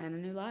a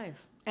new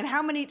life. And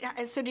how many,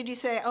 so did you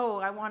say, oh,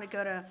 I want to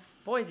go to...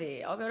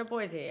 Boise. I'll go to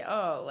Boise.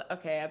 Oh,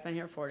 okay, I've been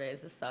here 4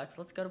 days. This sucks.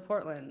 Let's go to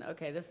Portland.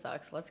 Okay, this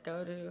sucks. Let's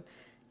go to,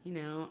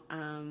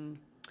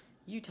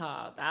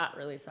 Utah. That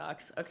really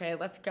sucks. Okay,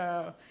 let's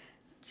go.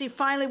 So you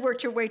finally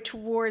worked your way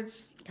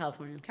towards...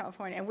 California.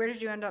 And where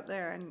did you end up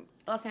there?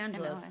 Los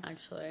Angeles,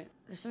 actually.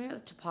 There's something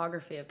about the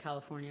topography of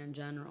California in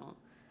general.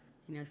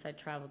 Because I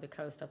traveled the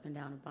coast up and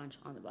down a bunch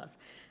on the bus.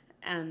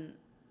 And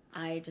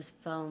I just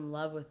fell in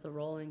love with the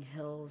rolling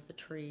hills, the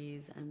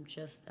trees, and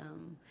just...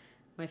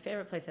 my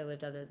favorite place I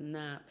lived other than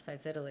that,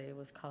 besides Italy,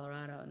 was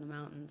Colorado in the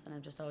mountains, and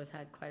I've just always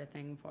had quite a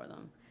thing for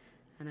them.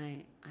 And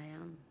I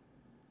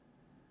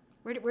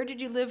Where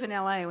did you live in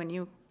LA when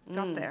you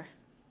got there?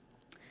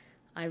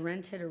 I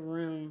rented a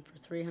room for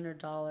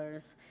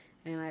 $300,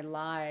 and I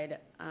lied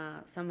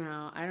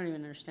somehow. I don't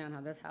even understand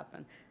how this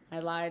happened. I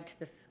lied to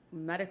this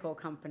medical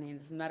company,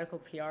 this medical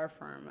PR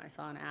firm I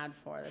saw an ad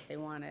for that they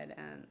wanted,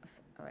 and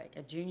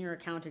a junior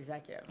account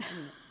executive. I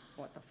don't know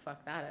what the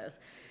fuck that is.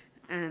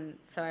 And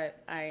so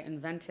I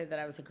invented that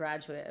I was a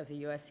graduate of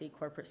the USC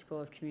Corporate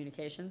School of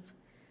Communications.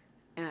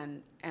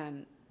 And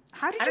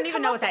how did I don't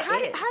even know what that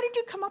is. How did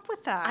you come up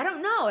with that? I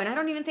don't know, and I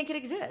don't even think it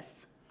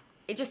exists.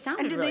 It just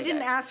sounded really they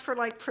didn't good. ask for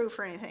proof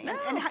or anything? No.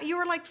 And you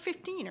were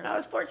 15 or something? I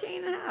was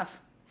 14 and a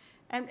half.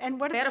 And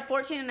what They had a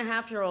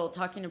 14-and-a-half-year-old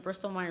talking to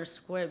Bristol Myers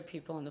Squibb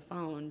people on the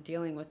phone,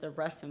 dealing with their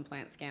breast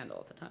implant scandal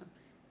at the time.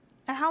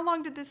 And how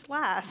long did this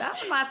last? That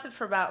one lasted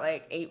for about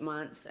like 8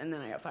 months, and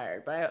then I got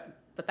fired. But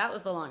that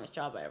was the longest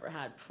job I ever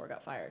had before I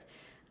got fired.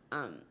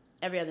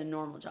 Every other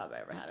normal job I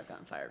ever had, I've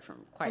gotten fired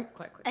from quite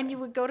quickly. And you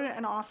would go to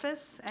an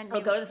office, and I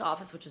would go to this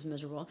office, which was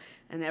miserable,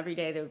 and every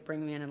day they would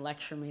bring me in and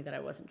lecture me that I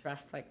wasn't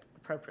dressed like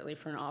appropriately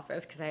for an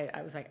office, because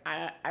I was like,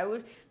 I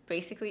would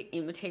basically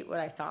imitate what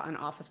I thought an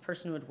office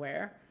person would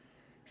wear.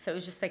 So it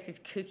was just like these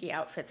kooky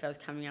outfits that I was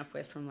coming up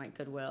with from like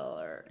Goodwill,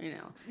 or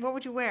What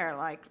would you wear?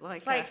 Like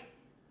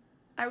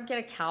I would get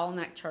a cowl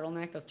neck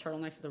turtleneck, those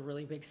turtlenecks with the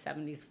really big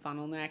 70s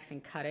funnel necks,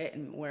 and cut it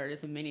and wear it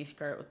as a mini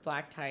skirt with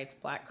black tights,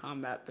 black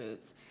combat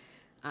boots,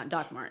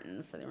 Doc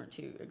Martens, so they weren't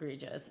too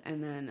egregious,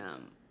 and then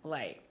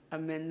like a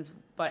men's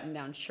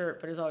button-down shirt,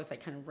 but it was always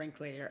like kind of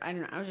wrinkly, or I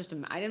don't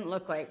know. I didn't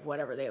look like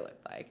whatever they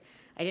looked like.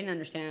 I didn't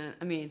understand.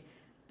 I mean,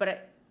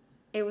 but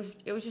it was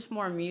just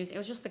more amusing. It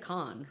was just the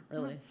con,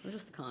 really. It was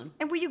just the con.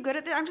 And were you good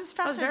at this? I'm just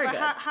fascinated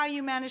about how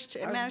you managed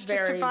to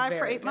survive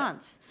for 8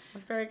 months. I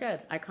was very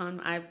good.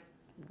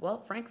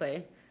 Well,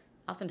 frankly,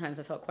 oftentimes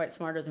I felt quite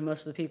smarter than most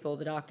of the people,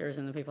 the doctors,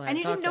 and the people I had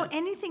to talk to. And you didn't know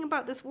anything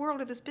about this world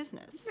or this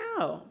business?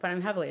 No, but I'm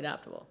heavily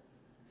adaptable.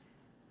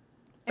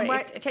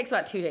 But it takes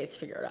about 2 days to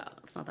figure it out.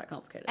 It's not that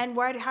complicated. And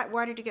why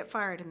did you get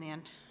fired in the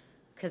end?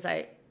 Because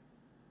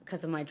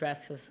of my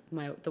dress,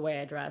 the way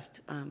I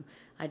dressed.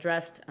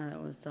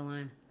 What was the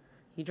line?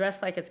 You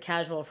dress like it's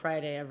casual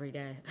Friday every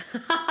day.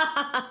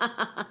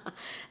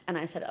 And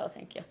I said, oh,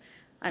 thank you.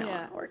 I don't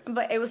want to work.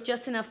 But it was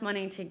just enough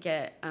money to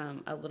get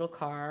a little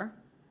car,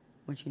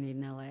 which you need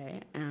in LA,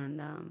 and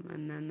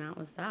then that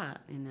was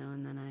that, and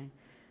then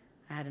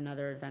I had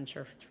another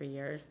adventure for 3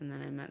 years, and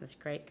then I met this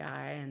great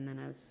guy, and then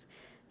I was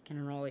going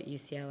to enroll at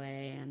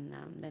UCLA, and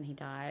then he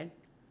died,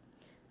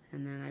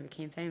 and then I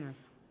became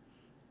famous.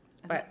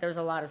 But there's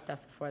a lot of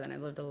stuff before then. I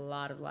lived a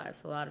lot of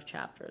lives, a lot of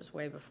chapters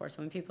way before. So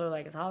when people are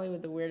like, is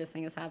Hollywood the weirdest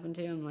thing that's happened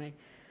to you? I'm like,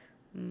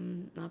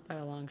 not by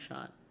a long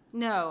shot.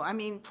 No, I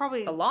mean, probably...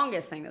 It's the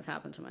longest thing that's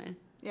happened to me.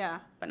 Yeah.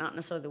 But not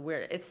necessarily the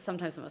weirdest. It's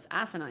sometimes the most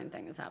asinine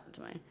thing that's happened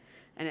to me.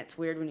 And it's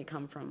weird when you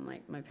come from,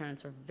 like, my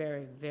parents are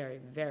very, very,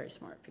 very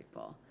smart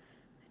people.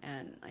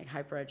 And, like,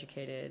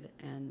 hyper-educated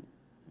and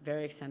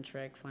very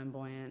eccentric,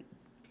 flamboyant,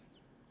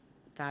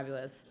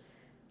 fabulous,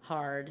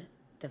 hard,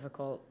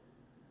 difficult,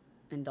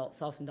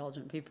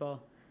 self-indulgent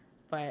people.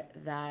 But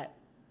that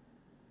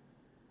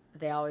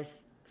they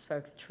always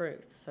spoke the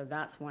truth. So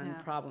that's one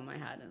problem I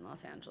had in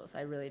Los Angeles.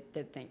 I really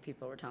did think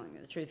people were telling me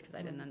the truth because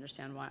I didn't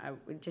understand why.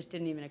 It just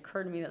didn't even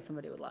occur to me that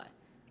somebody would lie.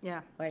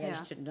 Yeah. I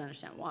just didn't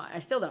understand why. I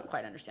still don't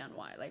quite understand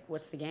why. Like,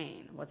 what's the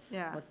gain? What's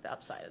the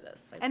upside of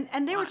this? Like,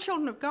 and they were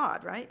children of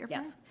God, right? Your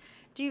yes.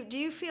 Parents? Do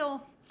you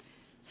feel?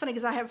 It's funny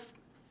because I have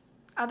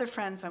other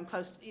friends I'm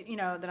close,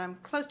 that I'm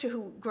close to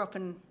who grew up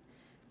in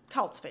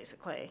cults,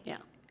 basically. Yeah.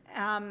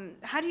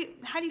 How do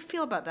you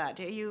feel about that?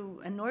 Are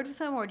you annoyed with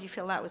them, or do you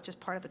feel that was just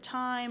part of the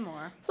time,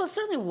 or? Well, it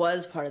certainly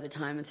was part of the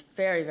time. It's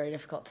very, very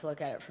difficult to look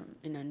at it from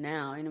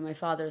now. My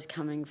father's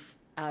coming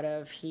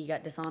he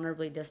got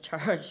dishonorably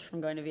discharged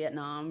from going to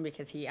Vietnam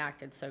because he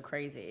acted so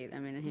crazy. I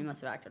mean, he must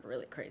have acted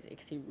really crazy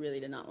because he really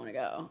did not want to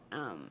go.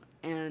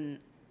 And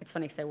it's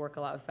funny because I work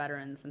a lot with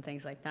veterans and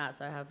things like that,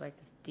 so I have like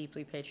this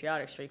deeply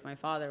patriotic streak. My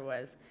father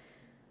was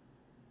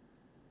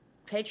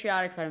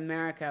patriotic about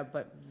America,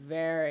 but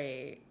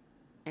very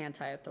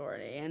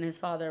anti-authority, and his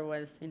father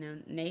was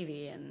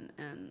Navy, and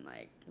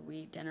like we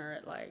eat dinner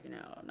at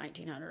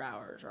 1900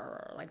 hours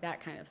or like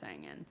that kind of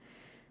thing, and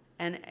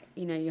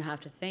you have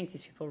to think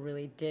these people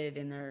really did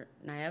in their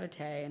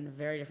naivete in a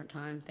very different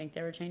time think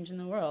they were changing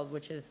the world,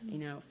 which is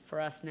for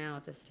us now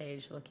at this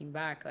stage looking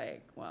back,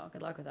 like, well,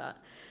 good luck with that.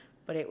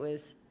 But it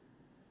was,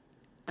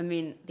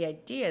 the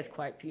idea is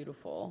quite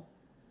beautiful.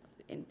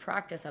 In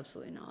practice,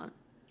 absolutely not.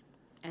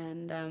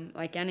 And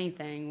like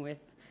anything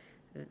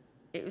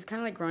it was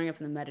kind of like growing up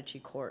in the Medici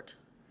court.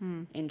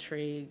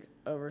 Intrigue,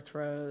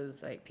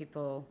 overthrows, like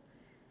people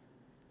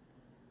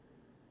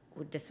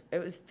would it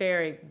was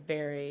very,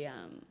 very,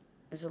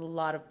 it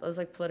was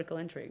like political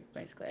intrigue,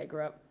 basically. I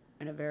grew up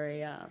in a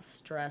very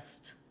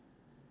stressed,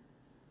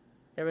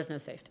 there was no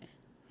safety.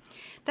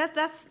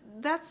 That's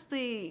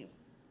the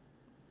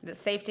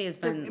safety has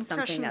been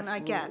something that's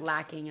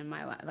lacking in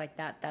my life. Like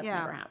that's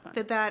never happened.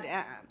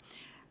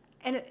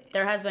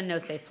 There has been no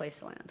safe place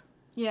to land.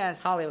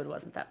 Yes. Hollywood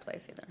wasn't that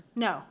place either.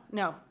 No,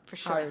 for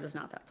sure. Hollywood was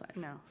not that place.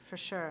 No, for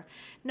sure.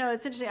 No,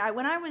 it's interesting.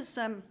 When I was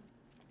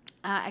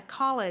at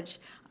college,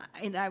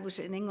 I was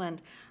in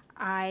England,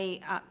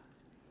 I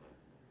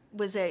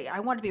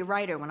wanted to be a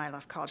writer when I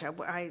left college.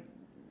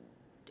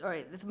 Or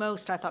at the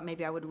most, I thought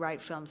maybe I would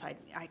write films. I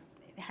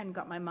hadn't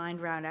got my mind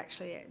around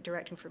actually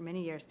directing for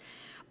many years.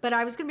 But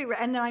I was going to be,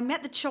 and then I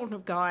met the Children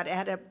of God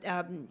at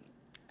I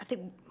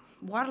think,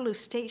 Waterloo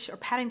Station or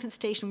Paddington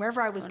Station,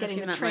 wherever I was getting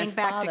the train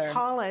back to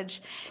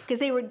college, because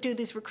they would do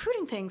these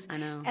recruiting things. I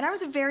know. And I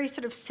was a very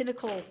sort of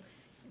cynical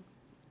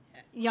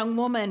young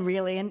woman,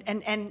 really, and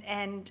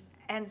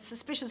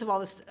suspicious of all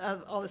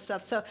this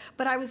stuff. So,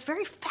 but I was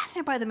very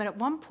fascinated by them. And at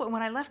one point,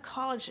 when I left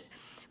college,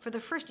 for the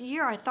first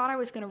year, I thought I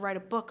was going to write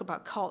a book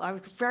about cult. I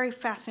was very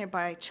fascinated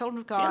by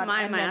Children of If you don't God.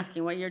 mind my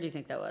asking, what year do you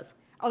think that was?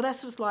 Oh,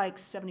 this was like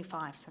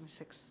 75,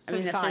 76, I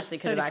mean, that 75, seriously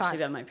could have 75. actually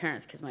been my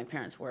parents, because my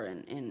parents were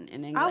in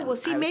England. Oh, well,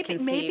 see, I was maybe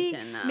conceived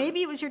in,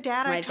 it was your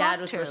dad I my talked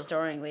dad was to.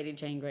 restoring Lady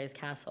Jane Grey's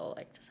castle,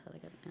 like just how they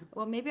got it.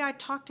 Well, maybe I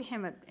talked to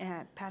him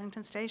at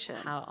Paddington Station.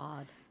 How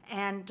odd.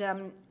 And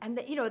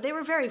they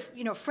were very,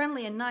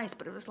 friendly and nice,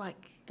 but it was like...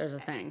 There's a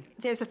thing.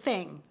 There's a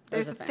thing.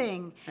 There's a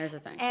thing. There's a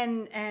thing.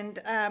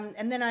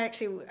 And then I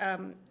actually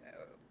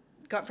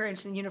got very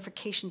interested in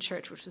Unification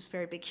Church, which was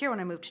very big here when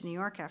I moved to New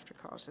York after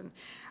college. And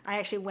I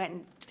actually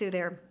went through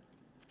their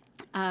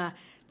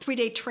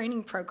 3-day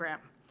training program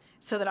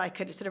so that I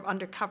could sort of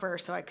undercover,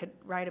 so I could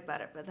write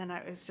about it. But then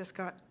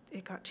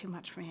it got too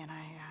much for me, and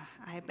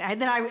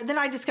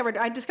I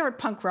discovered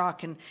punk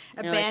rock and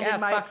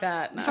abandoned fuck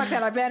that. Fuck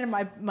that. I abandoned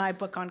my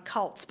book on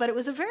cults. But it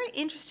was a very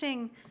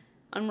interesting...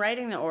 I'm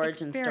writing the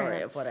origin story of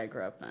experience. what I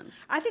grew up in.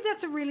 I think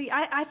that's a really...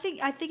 I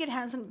think it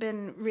hasn't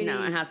been really...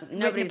 No, it hasn't. written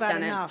Nobody's about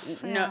done enough.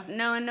 it.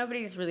 No, and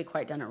nobody's really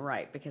quite done it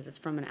right, because it's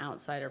from an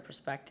outsider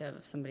perspective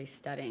of somebody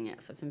studying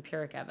it. So it's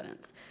empiric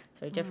evidence. It's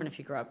very different if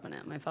you grew up in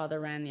it. My father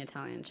ran the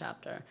Italian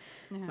chapter.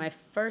 Yeah. My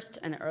first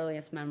and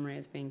earliest memory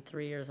is being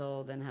 3 years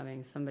old and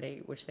having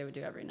somebody, which they would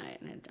do every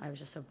night, and I was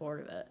just so bored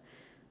of it.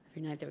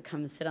 Every night they would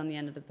come and sit on the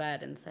end of the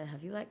bed and say,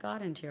 "Have you let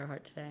God into your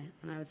heart today?"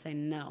 And I would say,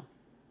 "No."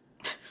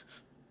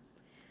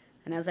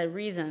 And as I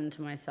reasoned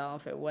to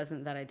myself, it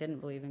wasn't that I didn't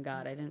believe in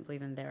God. I didn't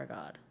believe in their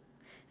God.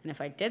 And if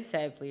I did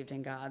say I believed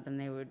in God, then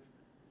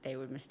they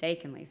would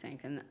mistakenly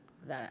think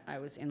that I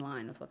was in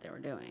line with what they were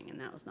doing, and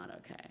that was not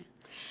okay.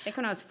 I think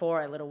when I was 4,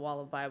 I lit a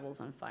wall of Bibles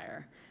on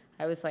fire.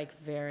 I was like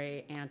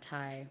very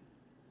I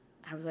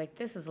was like,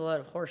 this is a load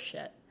of horse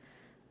shit,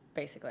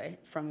 basically,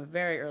 from a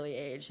very early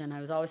age, and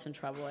I was always in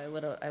trouble. I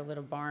lit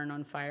a barn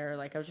on fire.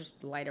 Like, I would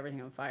just light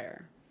everything on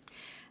fire.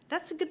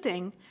 That's a good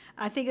thing.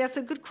 I think that's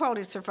a good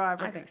quality to survive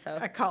I think so.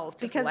 a cult.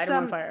 Just Because light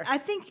 'em on fire. I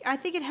think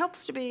it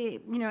helps to be,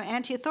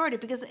 anti-authority,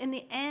 because in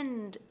the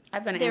end,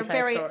 I've been they're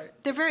anti-authority.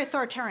 they're very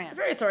authoritarian.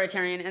 Very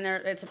authoritarian, and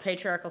it's a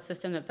patriarchal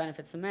system that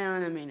benefits the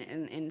man. I mean,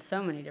 in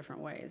so many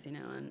different ways,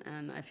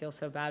 and I feel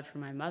so bad for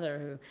my mother,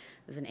 who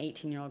was an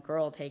 18-year-old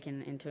girl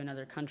taken into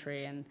another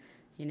country, and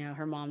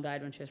her mom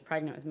died when she was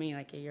pregnant with me,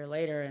 like a year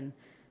later, and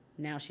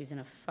now she's in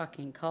a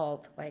fucking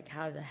cult. Like,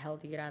 how the hell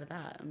do you get out of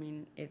that? I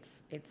mean,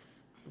 it's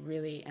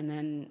really, and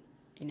then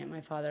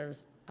my father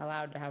was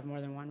allowed to have more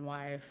than one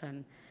wife,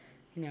 and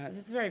it's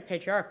just very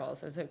patriarchal.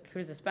 So it's like, who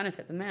does this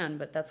benefit? The man.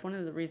 But that's one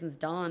of the reasons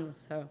Dawn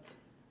was so...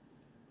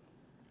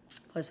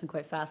 I've always been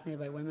quite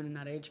fascinated by women in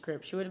that age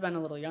group. She would have been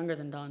a little younger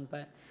than Dawn,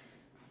 but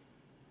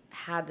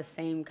had the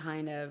same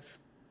kind of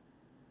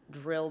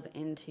drilled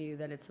into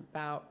that it's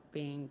about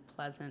being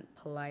pleasant,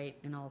 polite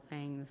in all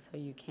things, so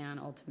you can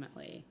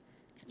ultimately...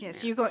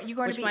 Yes, you're going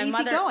to be mother-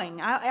 easygoing.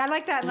 I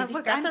like that. Easy-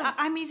 Look, that's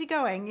I'm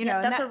easygoing.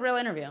 Yeah, and that's a real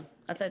interview.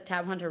 That's a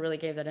Tab Hunter really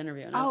gave that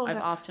interview. And Oh, I've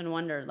that's- often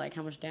wondered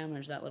how much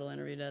damage that little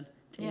interview did.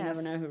 You Yes,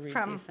 never know who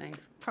reads these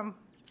things. From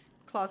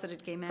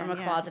closeted gay man. From a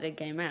yeah. closeted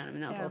gay man. I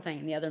mean, that was the Yeah. whole thing.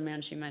 And the other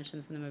man she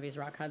mentions in the movie is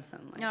Rock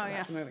Hudson. Oh,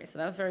 yeah. The movie. So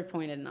that was very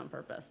pointed and on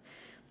purpose.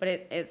 But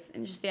it's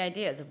just the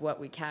ideas of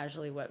what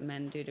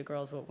men do to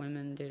girls, what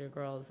women do to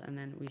girls, and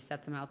then we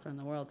set them out there in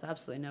the world with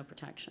absolutely no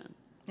protection.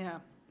 Yeah.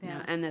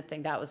 Yeah. And I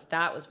think that was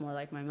more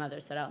like my mother,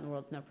 set out in the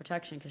world with no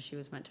protection, because she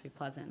was meant to be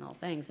pleasant in all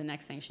things. And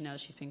next thing she knows,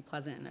 she's being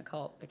pleasant in a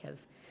cult,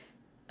 because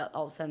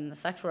all of a sudden the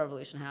sexual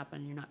revolution happened,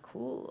 and you're not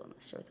cool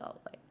unless you're with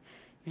all, you're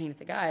hanging with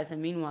the guys.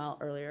 And meanwhile,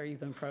 earlier you've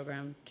been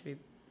programmed to be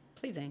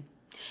pleasing.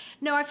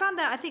 No, I found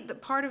that. I think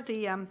that part of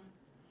the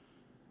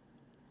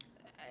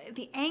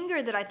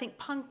anger that I think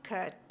punk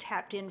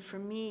tapped in for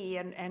me,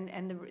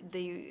 and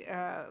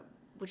the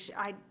which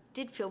I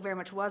did feel very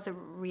much was a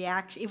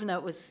reaction, even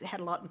though it had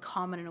a lot in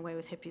common in a way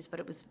with hippies, but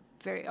it was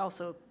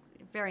also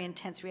very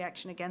intense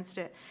reaction against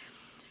it,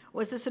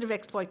 was this sort of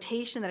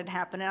exploitation that had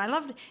happened. And I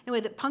loved in a way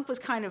that punk was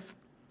kind of,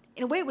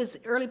 in a way,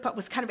 early punk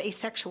was kind of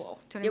asexual.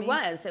 Do you know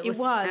what I mean? It was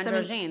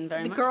androgyne,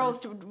 very the much girls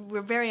so.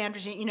 were very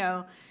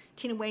androgyne.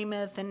 Tina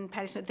Weymouth and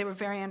Patti Smith, they were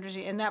very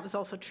androgyne, and that was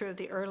also true of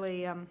the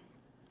early,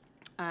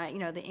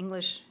 the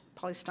English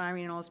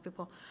polystyrene and all those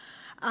people.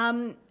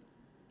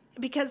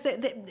 Because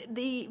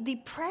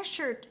the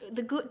pressure,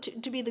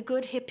 to be the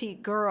good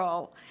hippie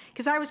girl,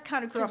 because I was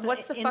kind of grew up.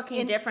 What's the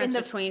fucking difference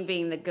between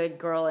being the good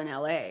girl in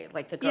LA,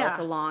 like the girl with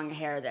the long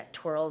hair that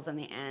twirls on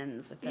the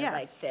ends, with the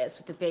like this,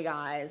 with the big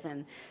eyes,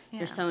 and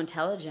you're so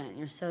intelligent,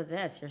 you're so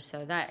this, you're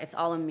so that. It's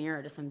all a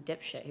mirror to some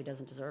dipshit who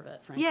doesn't deserve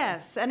it, frankly.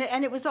 Yes, and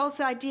it was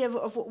also the idea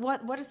of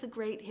what is the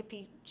great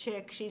hippie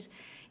chick? She's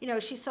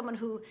someone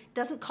who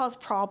doesn't cause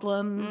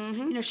problems.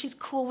 Mm-hmm. She's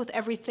cool with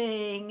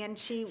everything, and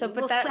she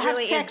will that have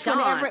really sex is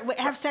Dawn.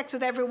 have sex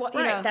with everyone.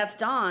 Right, that's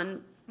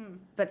Dawn.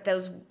 But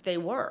they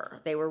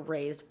were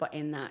raised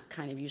in that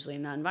kind of, usually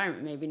in that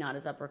environment, maybe not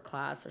as upper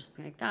class or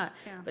something like that,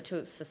 but to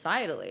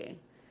societally,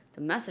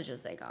 the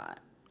messages they got.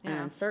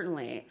 Yeah. And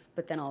certainly,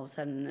 but then all of a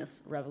sudden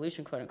this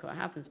revolution, quote unquote,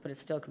 happens, but it's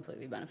still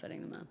completely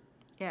benefiting the men.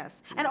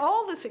 Yes. And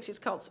all the 60s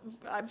cults,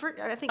 I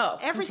think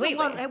every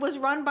single one, it was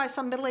run by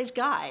some middle-aged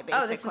guy, basically.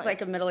 Oh, this is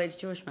like a middle-aged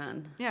Jewish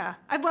man. Yeah.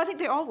 Well, I think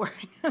they all were.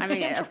 I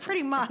mean,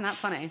 pretty much. It's not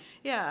funny.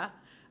 Yeah.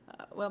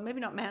 Well, maybe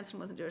not Manson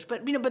wasn't Jewish,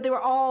 but but they were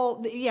all,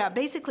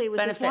 basically it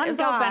was this one It was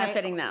guy. all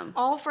benefiting them.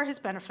 All for his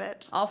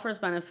benefit. All for his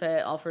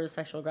benefit, all for his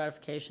sexual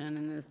gratification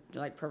and his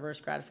like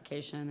perverse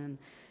gratification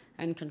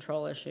and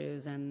control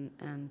issues and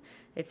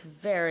it's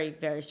very,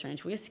 very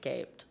strange. We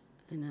escaped.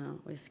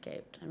 We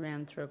escaped. I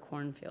ran through a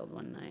cornfield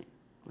one night.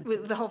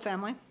 With the whole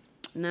family?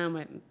 No,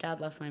 my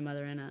dad left my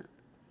mother in it.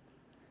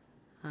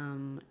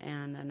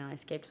 And I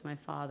escaped with my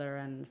father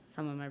and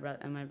some of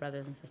my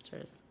brothers and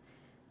sisters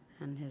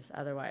and his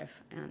other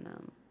wife. And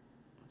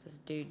this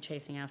dude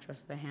chasing after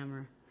us with a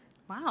hammer.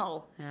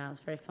 Wow. Yeah, it was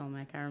very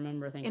filmic. I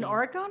remember thinking... In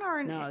Oregon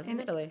or No, this is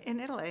Italy.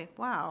 In Italy.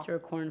 Wow. Through a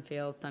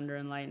cornfield, thunder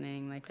and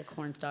lightning, like the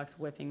corn stalks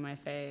whipping my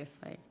face.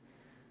 Like,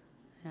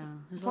 yeah,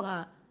 there's a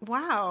lot.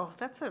 Wow,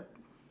 there's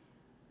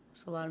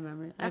a lot of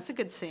memory. That's a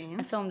good scene.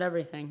 I filmed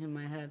everything in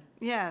my head.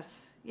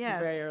 Yes.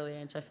 At a very early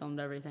age, I filmed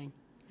everything.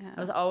 Yeah. I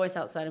was always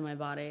outside of my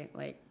body,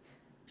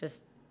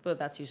 but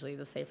that's usually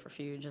the safe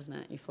refuge, isn't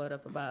it? You float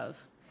up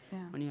above. Yeah.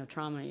 When you have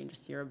trauma,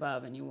 you're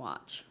above and you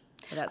watch.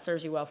 But that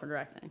serves you well for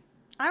directing.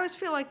 I always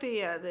feel like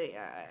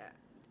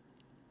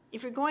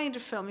if you're going into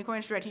film, you're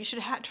going to direct, you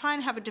should try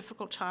and have a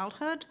difficult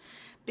childhood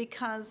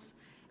because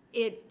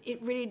it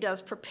really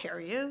does prepare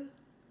you.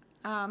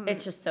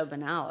 It's just so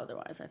banal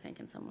otherwise, I think,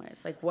 in some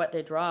ways. Like, what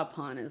they draw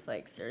upon is,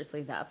 like,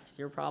 seriously, that's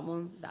your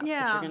problem? That's what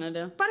you're going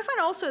to do? But I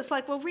find also it's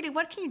like, well, really,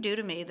 what can you do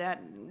to me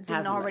that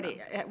didn't already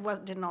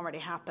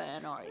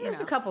happen? Or There's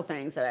a couple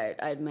things that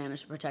I'd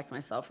managed to protect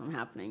myself from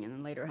happening and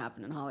then later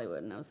happened in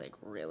Hollywood, and I was like,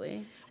 really?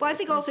 Seriously? Well, I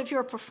think also if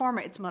you're a performer,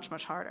 it's much,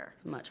 much harder.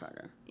 It's much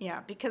harder. Yeah,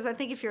 because I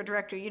think if you're a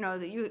director,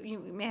 that you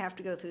may have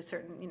to go through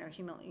certain,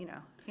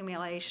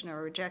 humiliation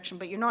or rejection,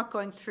 but you're not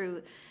going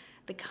through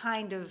the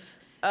kind of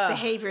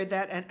behavior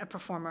that a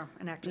performer,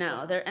 an actress.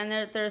 No,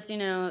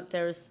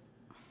 there's.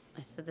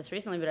 I said this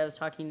recently, but I was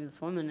talking to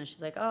this woman, and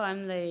she's like, "Oh,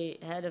 I'm the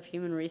head of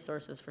human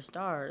resources for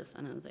Stars,"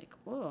 and I was like,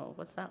 "Whoa,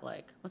 what's that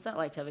like? What's that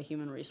like to have a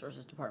human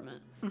resources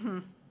department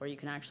where you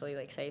can actually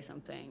like say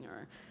something,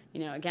 or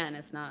again,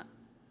 it's not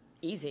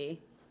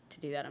easy to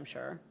do that, I'm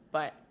sure,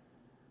 but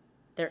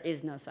there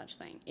is no such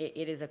thing.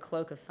 It is a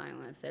cloak of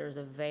silence. There is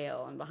a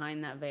veil, and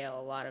behind that veil,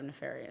 a lot of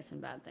nefarious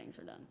and bad things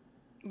are done."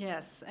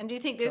 Yes, and do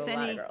you think there's a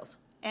lot of girls.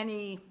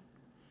 Any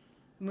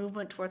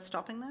movement towards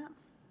stopping that?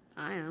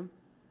 I am.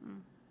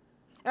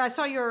 I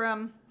saw your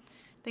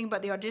thing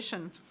about the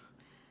audition.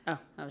 Oh,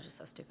 that was just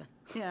so stupid.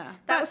 Yeah.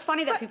 That was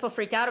funny that people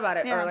freaked out about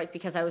it, yeah. or like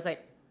because I was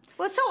like...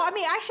 Well, so,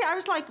 actually, I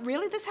was like,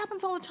 really? This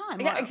happens all the time.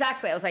 Yeah,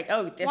 exactly. I was like,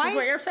 oh, this is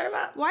what you're upset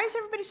about? Why is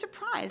everybody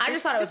surprised? I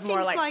just thought it was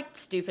more like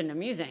stupid and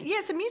amusing. Yeah,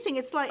 it's amusing.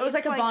 It was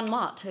like a bon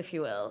mot, if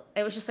you will.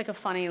 It was just like a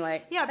funny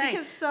thing.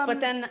 Because but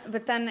then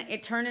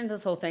it turned into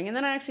this whole thing, and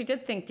then I actually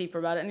did think deeper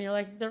about it, and you're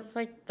like,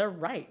 they're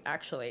right,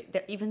 actually.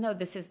 Even though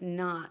this is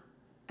not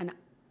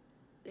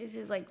this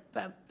is like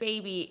a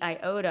baby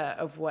iota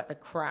of what the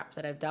crap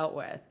that I've dealt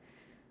with.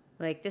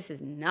 Like, this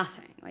is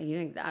nothing. Like, you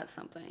think that's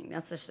something?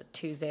 That's just a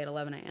Tuesday at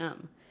 11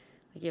 a.m.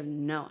 Like, you have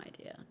no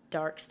idea.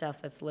 Dark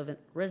stuff that's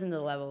risen to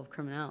the level of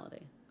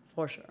criminality,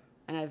 for sure.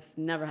 And I've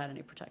never had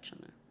any protection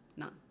there.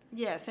 None.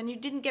 Yes, and you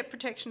didn't get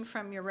protection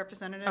from your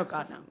representative? Oh,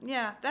 God, no.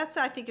 Yeah, that's,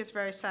 I think, is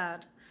very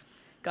sad.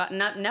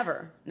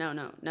 Never.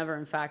 No. Never,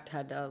 in fact,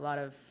 had a lot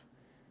of...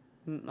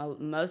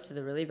 most of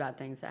the really bad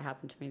things that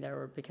happened to me there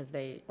were because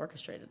they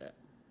orchestrated it.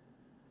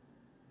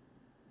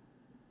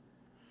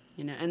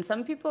 And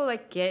some people,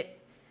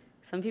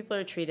 some people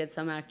are treated,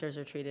 some actors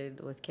are treated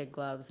with kid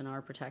gloves and are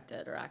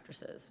protected, or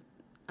actresses.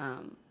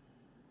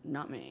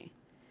 Not me.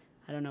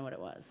 I don't know what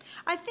it was.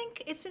 I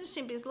think it's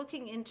interesting because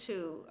looking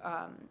into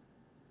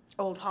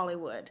old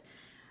Hollywood,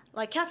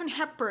 like Katharine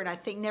Hepburn, I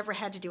think never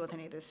had to deal with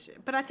any of this.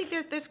 But I think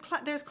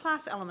there's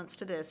class elements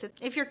to this.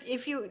 If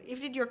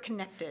you're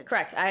connected.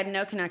 Correct. I had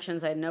no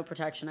connections. I had no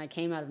protection. I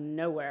came out of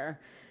nowhere,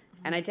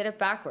 and I did it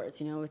backwards.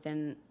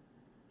 Within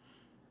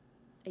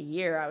a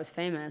year I was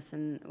famous,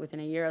 and within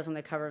a year I was on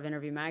the cover of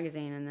Interview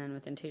magazine, and then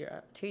within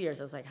 2 years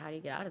I was like, how do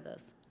you get out of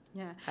this?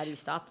 Yeah. How do you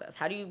stop this?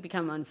 How do you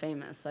become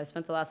unfamous? So I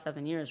spent the last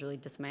 7 years really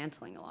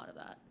dismantling a lot of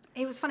that.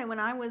 It was funny when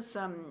I was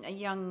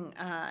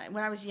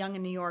young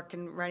in New York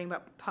and writing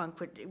about punk,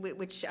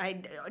 which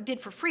I did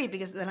for free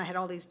because then I had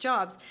all these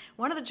jobs.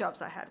 One of the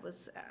jobs I had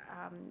was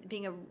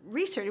being a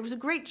researcher. It was a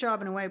great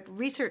job in a way,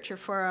 researcher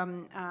for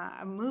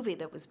a movie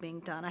that was being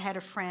done. I had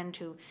a friend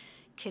who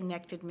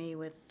connected me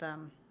with, I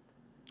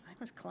think it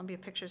was Columbia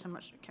Pictures. I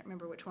can't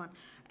remember which one,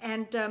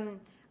 and.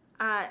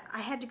 I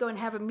had to go and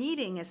have a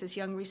meeting as this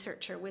young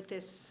researcher with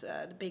this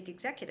the big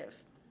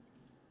executive,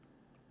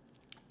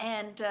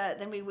 and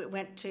then we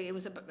went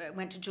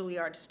to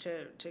Juilliard's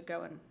to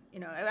go and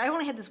I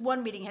only had this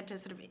one meeting. Had to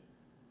sort of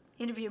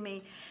interview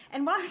me.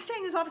 And while I was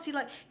staying in his office, he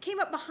like came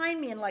up behind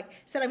me and like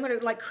said, "I'm going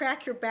to like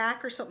crack your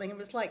back or something." It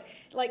was like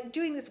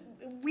doing this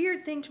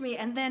weird thing to me.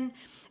 And then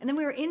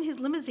we were in his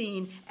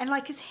limousine, and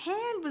like his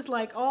hand was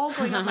like all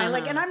going up my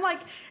leg, and I'm like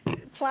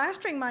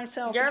plastering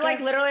myself. You're like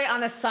literally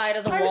on the side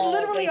of the wall. I was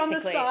literally basically. on the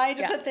side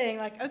of the thing,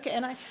 like okay,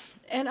 and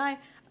I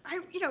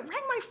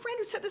rang my friend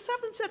who set this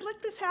up and said,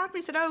 "Let this happen."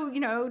 He said, "Oh,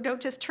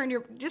 don't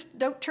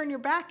don't turn your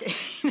back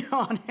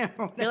on him."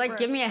 Or whatever. You're like,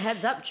 "Give me a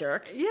heads up,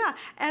 jerk." Yeah,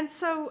 and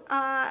so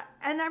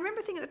and I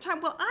remember thinking at the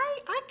time, well,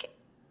 I can,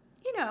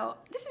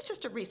 this is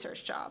just a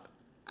research job.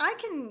 I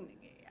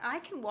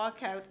can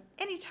walk out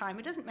anytime.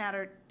 It doesn't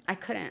matter. I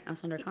couldn't. I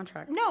was under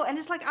contract. No, and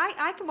it's like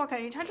I can walk out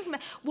anytime. It doesn't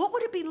matter. What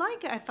would it be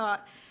like? I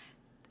thought,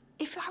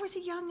 if I was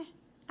a young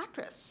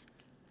actress.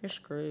 You're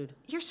screwed.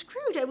 You're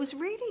screwed. I was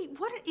really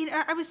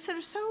I was sort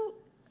of so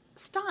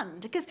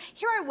stunned because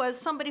here I was,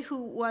 somebody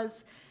who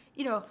was,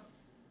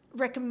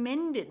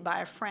 recommended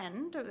by a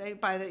friend, or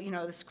by the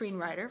the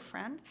screenwriter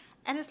friend,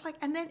 and it's like,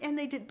 and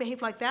they did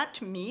behave like that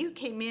to me, who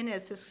came in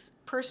as this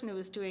person who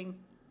was doing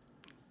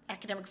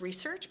academic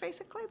research,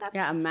 basically.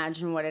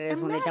 Imagine what it is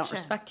when they don't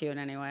respect you in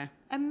any way.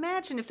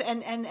 Imagine if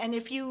and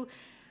if you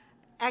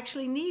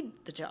actually need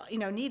the job,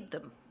 need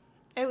them.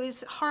 It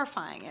was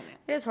horrifying.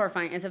 It is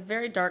horrifying. It's a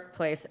very dark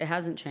place. It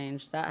hasn't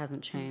changed. That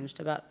hasn't changed.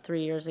 About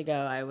 3 years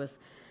ago,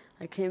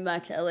 I came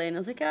back to LA and I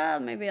was like,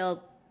 maybe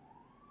I'll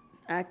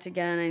act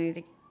again. I need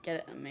to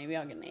maybe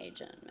I'll get an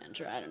agent,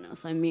 manager, I don't know.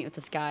 So I meet with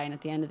this guy, and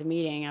at the end of the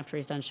meeting, after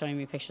he's done showing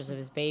me pictures of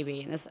his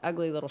baby, and this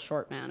ugly little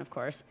short man, of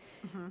course,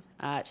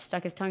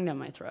 stuck his tongue down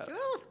my throat.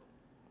 Ooh.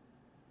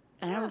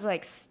 And I was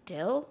like,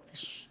 still?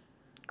 This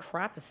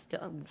crap is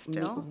still?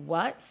 Still?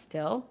 What?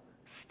 Still?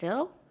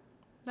 Still?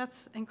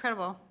 That's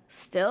incredible.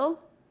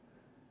 Still?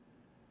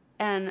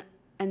 And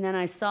then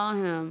I saw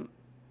him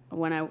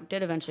when I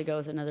did eventually go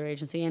with another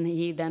agency, and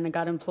he then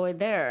got employed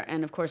there,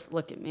 and of course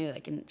looked at me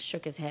like and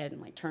shook his head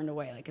and like turned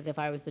away, like as if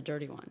I was the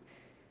dirty one.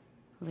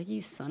 I was like,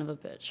 "You son of a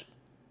bitch.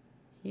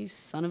 You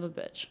son of a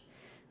bitch."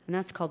 And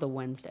that's called a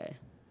Wednesday.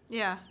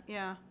 Yeah,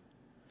 yeah.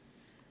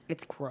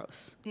 It's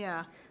gross.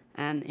 Yeah.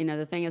 And,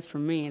 the thing is, for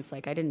me, it's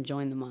like I didn't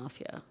join the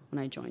mafia when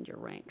I joined your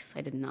ranks. I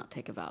did not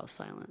take a vow of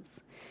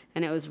silence.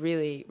 And it was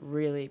really,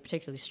 really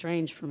particularly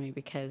strange for me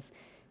because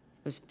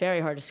it was very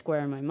hard to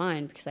square in my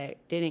mind because I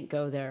didn't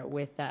go there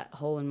with that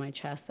hole in my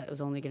chest that was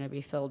only going to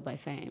be filled by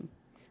fame.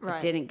 Right. I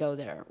didn't go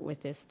there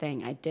with this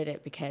thing. I did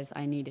it because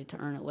I needed to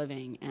earn a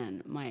living,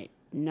 and my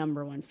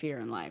number one fear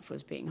in life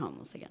was being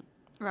homeless again.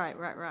 Right.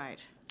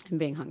 And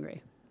being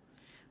hungry.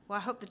 Well,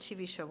 I hope the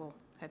TV show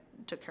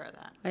took care of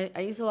that. I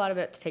used a lot of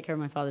it to take care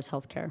of my father's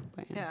health care.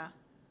 Yeah.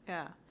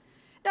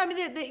 No, I mean,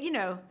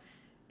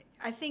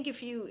 I think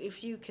if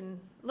you can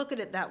look at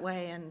it that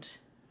way, and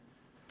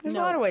there's a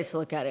lot of ways to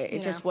look at it.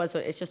 It just was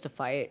it's just a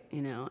fight,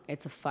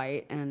 It's a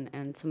fight,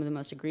 and some of the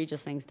most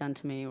egregious things done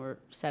to me were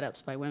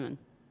setups by women,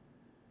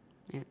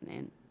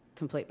 and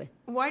completely.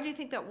 Why do you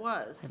think that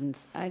was?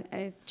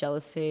 I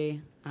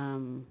jealousy,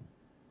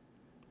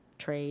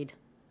 trade,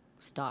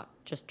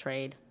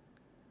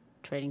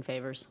 trading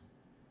favors.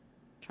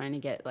 Trying to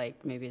get,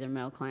 like, maybe their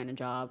male client a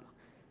job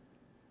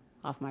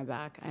off my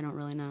back. I don't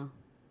really know.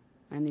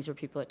 And these were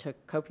people that took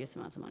copious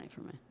amounts of money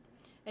from me.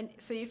 And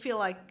so you feel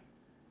like,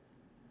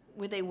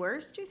 were they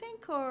worse, do you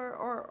think?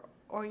 Or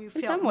you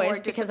feel in some more ways,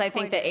 because I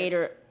think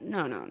the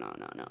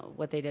No.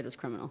 What they did was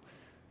criminal.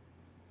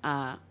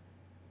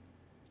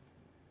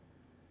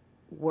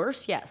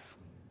 Worse, yes.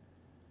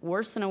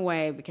 Worse in a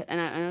way, because... And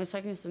I was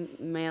talking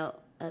to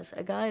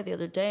a guy the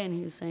other day, and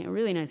he was saying... A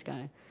really nice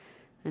guy.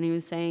 And he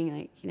was saying,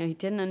 like, he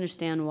didn't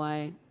understand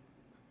why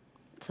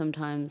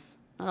sometimes,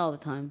 not all the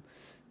time,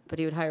 but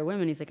he would hire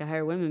women. He's like, I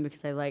hire women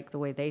because I like the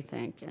way they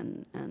think,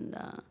 and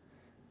I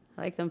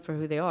like them for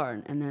who they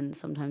are. And then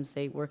sometimes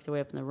they work their way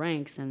up in the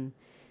ranks, and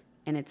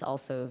it's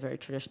also a very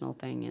traditional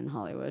thing in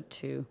Hollywood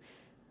to,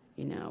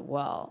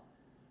 well,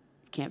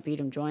 can't beat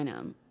him, join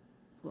him,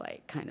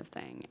 like, kind of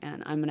thing.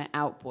 And I'm going to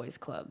out boys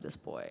club this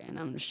boy, and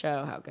I'm going to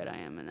show how good I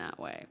am in that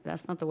way. But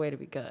that's not the way to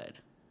be good.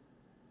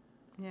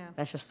 Yeah.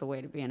 That's just the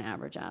way to be an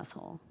average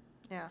asshole.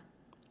 Yeah.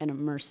 And a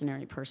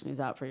mercenary person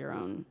who's out for your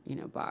own,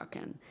 buck.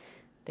 And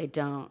they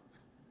don't...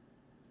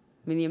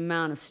 I mean, the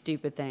amount of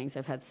stupid things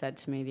I've had said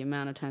to me, the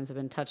amount of times I've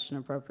been touched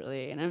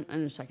inappropriately, and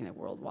I'm just talking like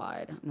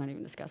worldwide. I'm not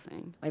even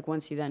discussing. Like,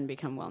 once you then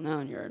become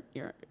well-known,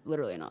 you're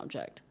literally an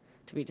object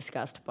to be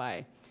discussed by...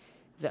 I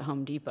was at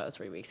Home Depot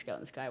 3 weeks ago,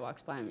 and this guy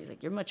walks by me. He's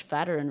like, "You're much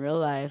fatter in real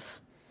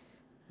life."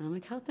 And I'm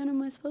like, "How thin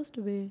am I supposed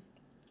to be?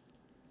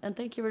 And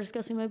thank you for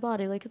discussing my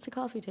body like it's a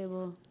coffee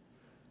table."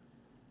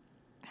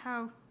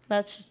 How?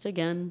 That's just,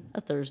 again, a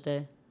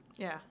Thursday.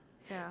 Yeah.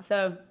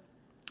 So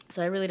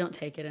I really don't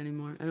take it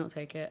anymore. I don't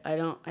take it. I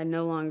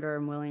no longer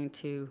am willing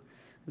to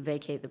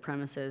vacate the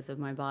premises of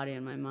my body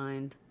and my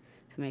mind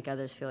to make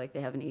others feel like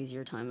they have an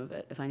easier time of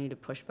it. If I need to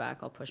push back,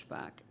 I'll push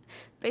back.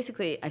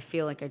 Basically, I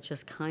feel like I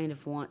just kind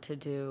of want to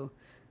do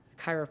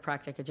a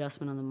chiropractic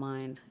adjustment on the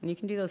mind. And you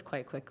can do those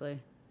quite quickly,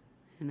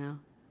 You can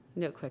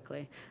do it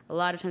quickly. A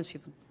lot of times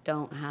people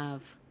don't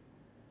have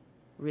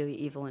really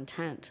evil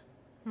intent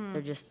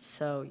They're just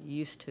so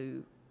used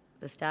to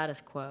the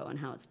status quo and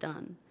how it's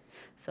done.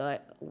 So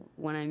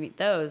when I meet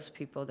those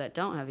people that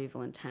don't have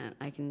evil intent,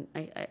 I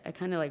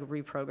kind of like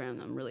reprogram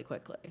them really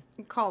quickly.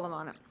 You call them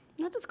on it.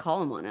 Not just call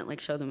them on it, like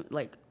show them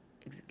like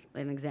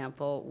an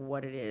example,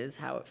 what it is,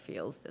 how it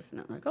feels, this and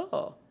that. Like,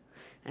 oh,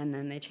 and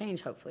then they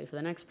change hopefully for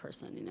the next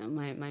person. You know,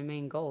 my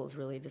main goal is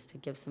really just to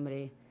give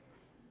somebody,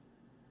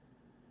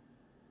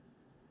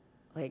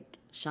 like,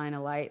 shine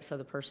a light so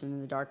the person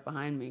in the dark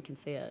behind me can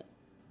see it,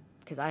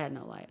 because I had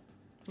no light.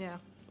 Yeah.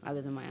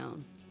 Other than my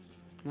own,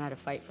 and I had to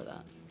fight for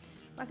that.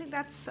 I think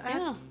that's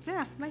Yeah.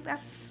 like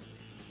that's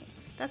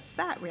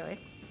that really.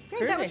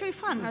 Great, that was really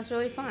fun. That was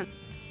really fun.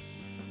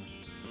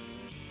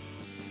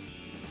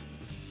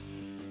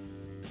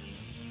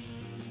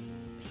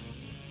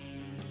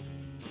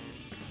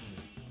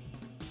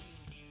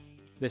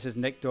 This is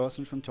Nick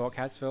Dawson from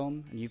Talkhouse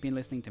Film, and you've been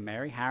listening to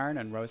Mary Harron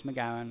and Rose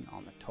McGowan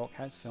on the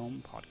Talkhouse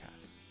Film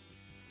podcast.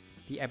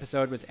 The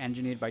episode was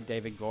engineered by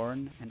David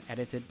Gorin and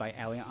edited by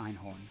Elia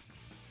Einhorn.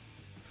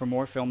 For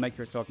more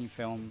filmmakers talking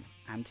film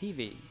and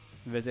TV,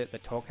 visit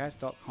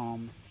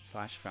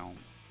thetalkhouse.com/film.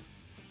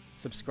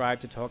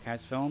 Subscribe to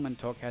Talkhouse Film and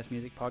Talkhouse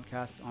Music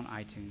podcasts on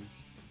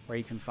iTunes, where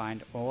you can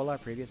find all our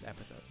previous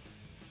episodes.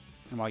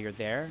 And while you're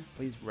there,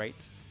 please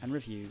rate and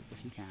review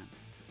if you can.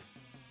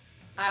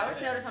 I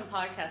always notice on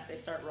podcasts they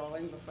start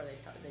rolling before they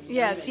tell you.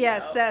 Yes,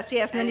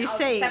 and then you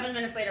say 7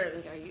 minutes later,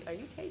 like, are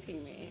you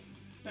taping me?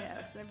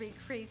 Yes, there'd be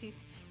crazy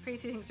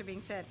things are being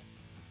said.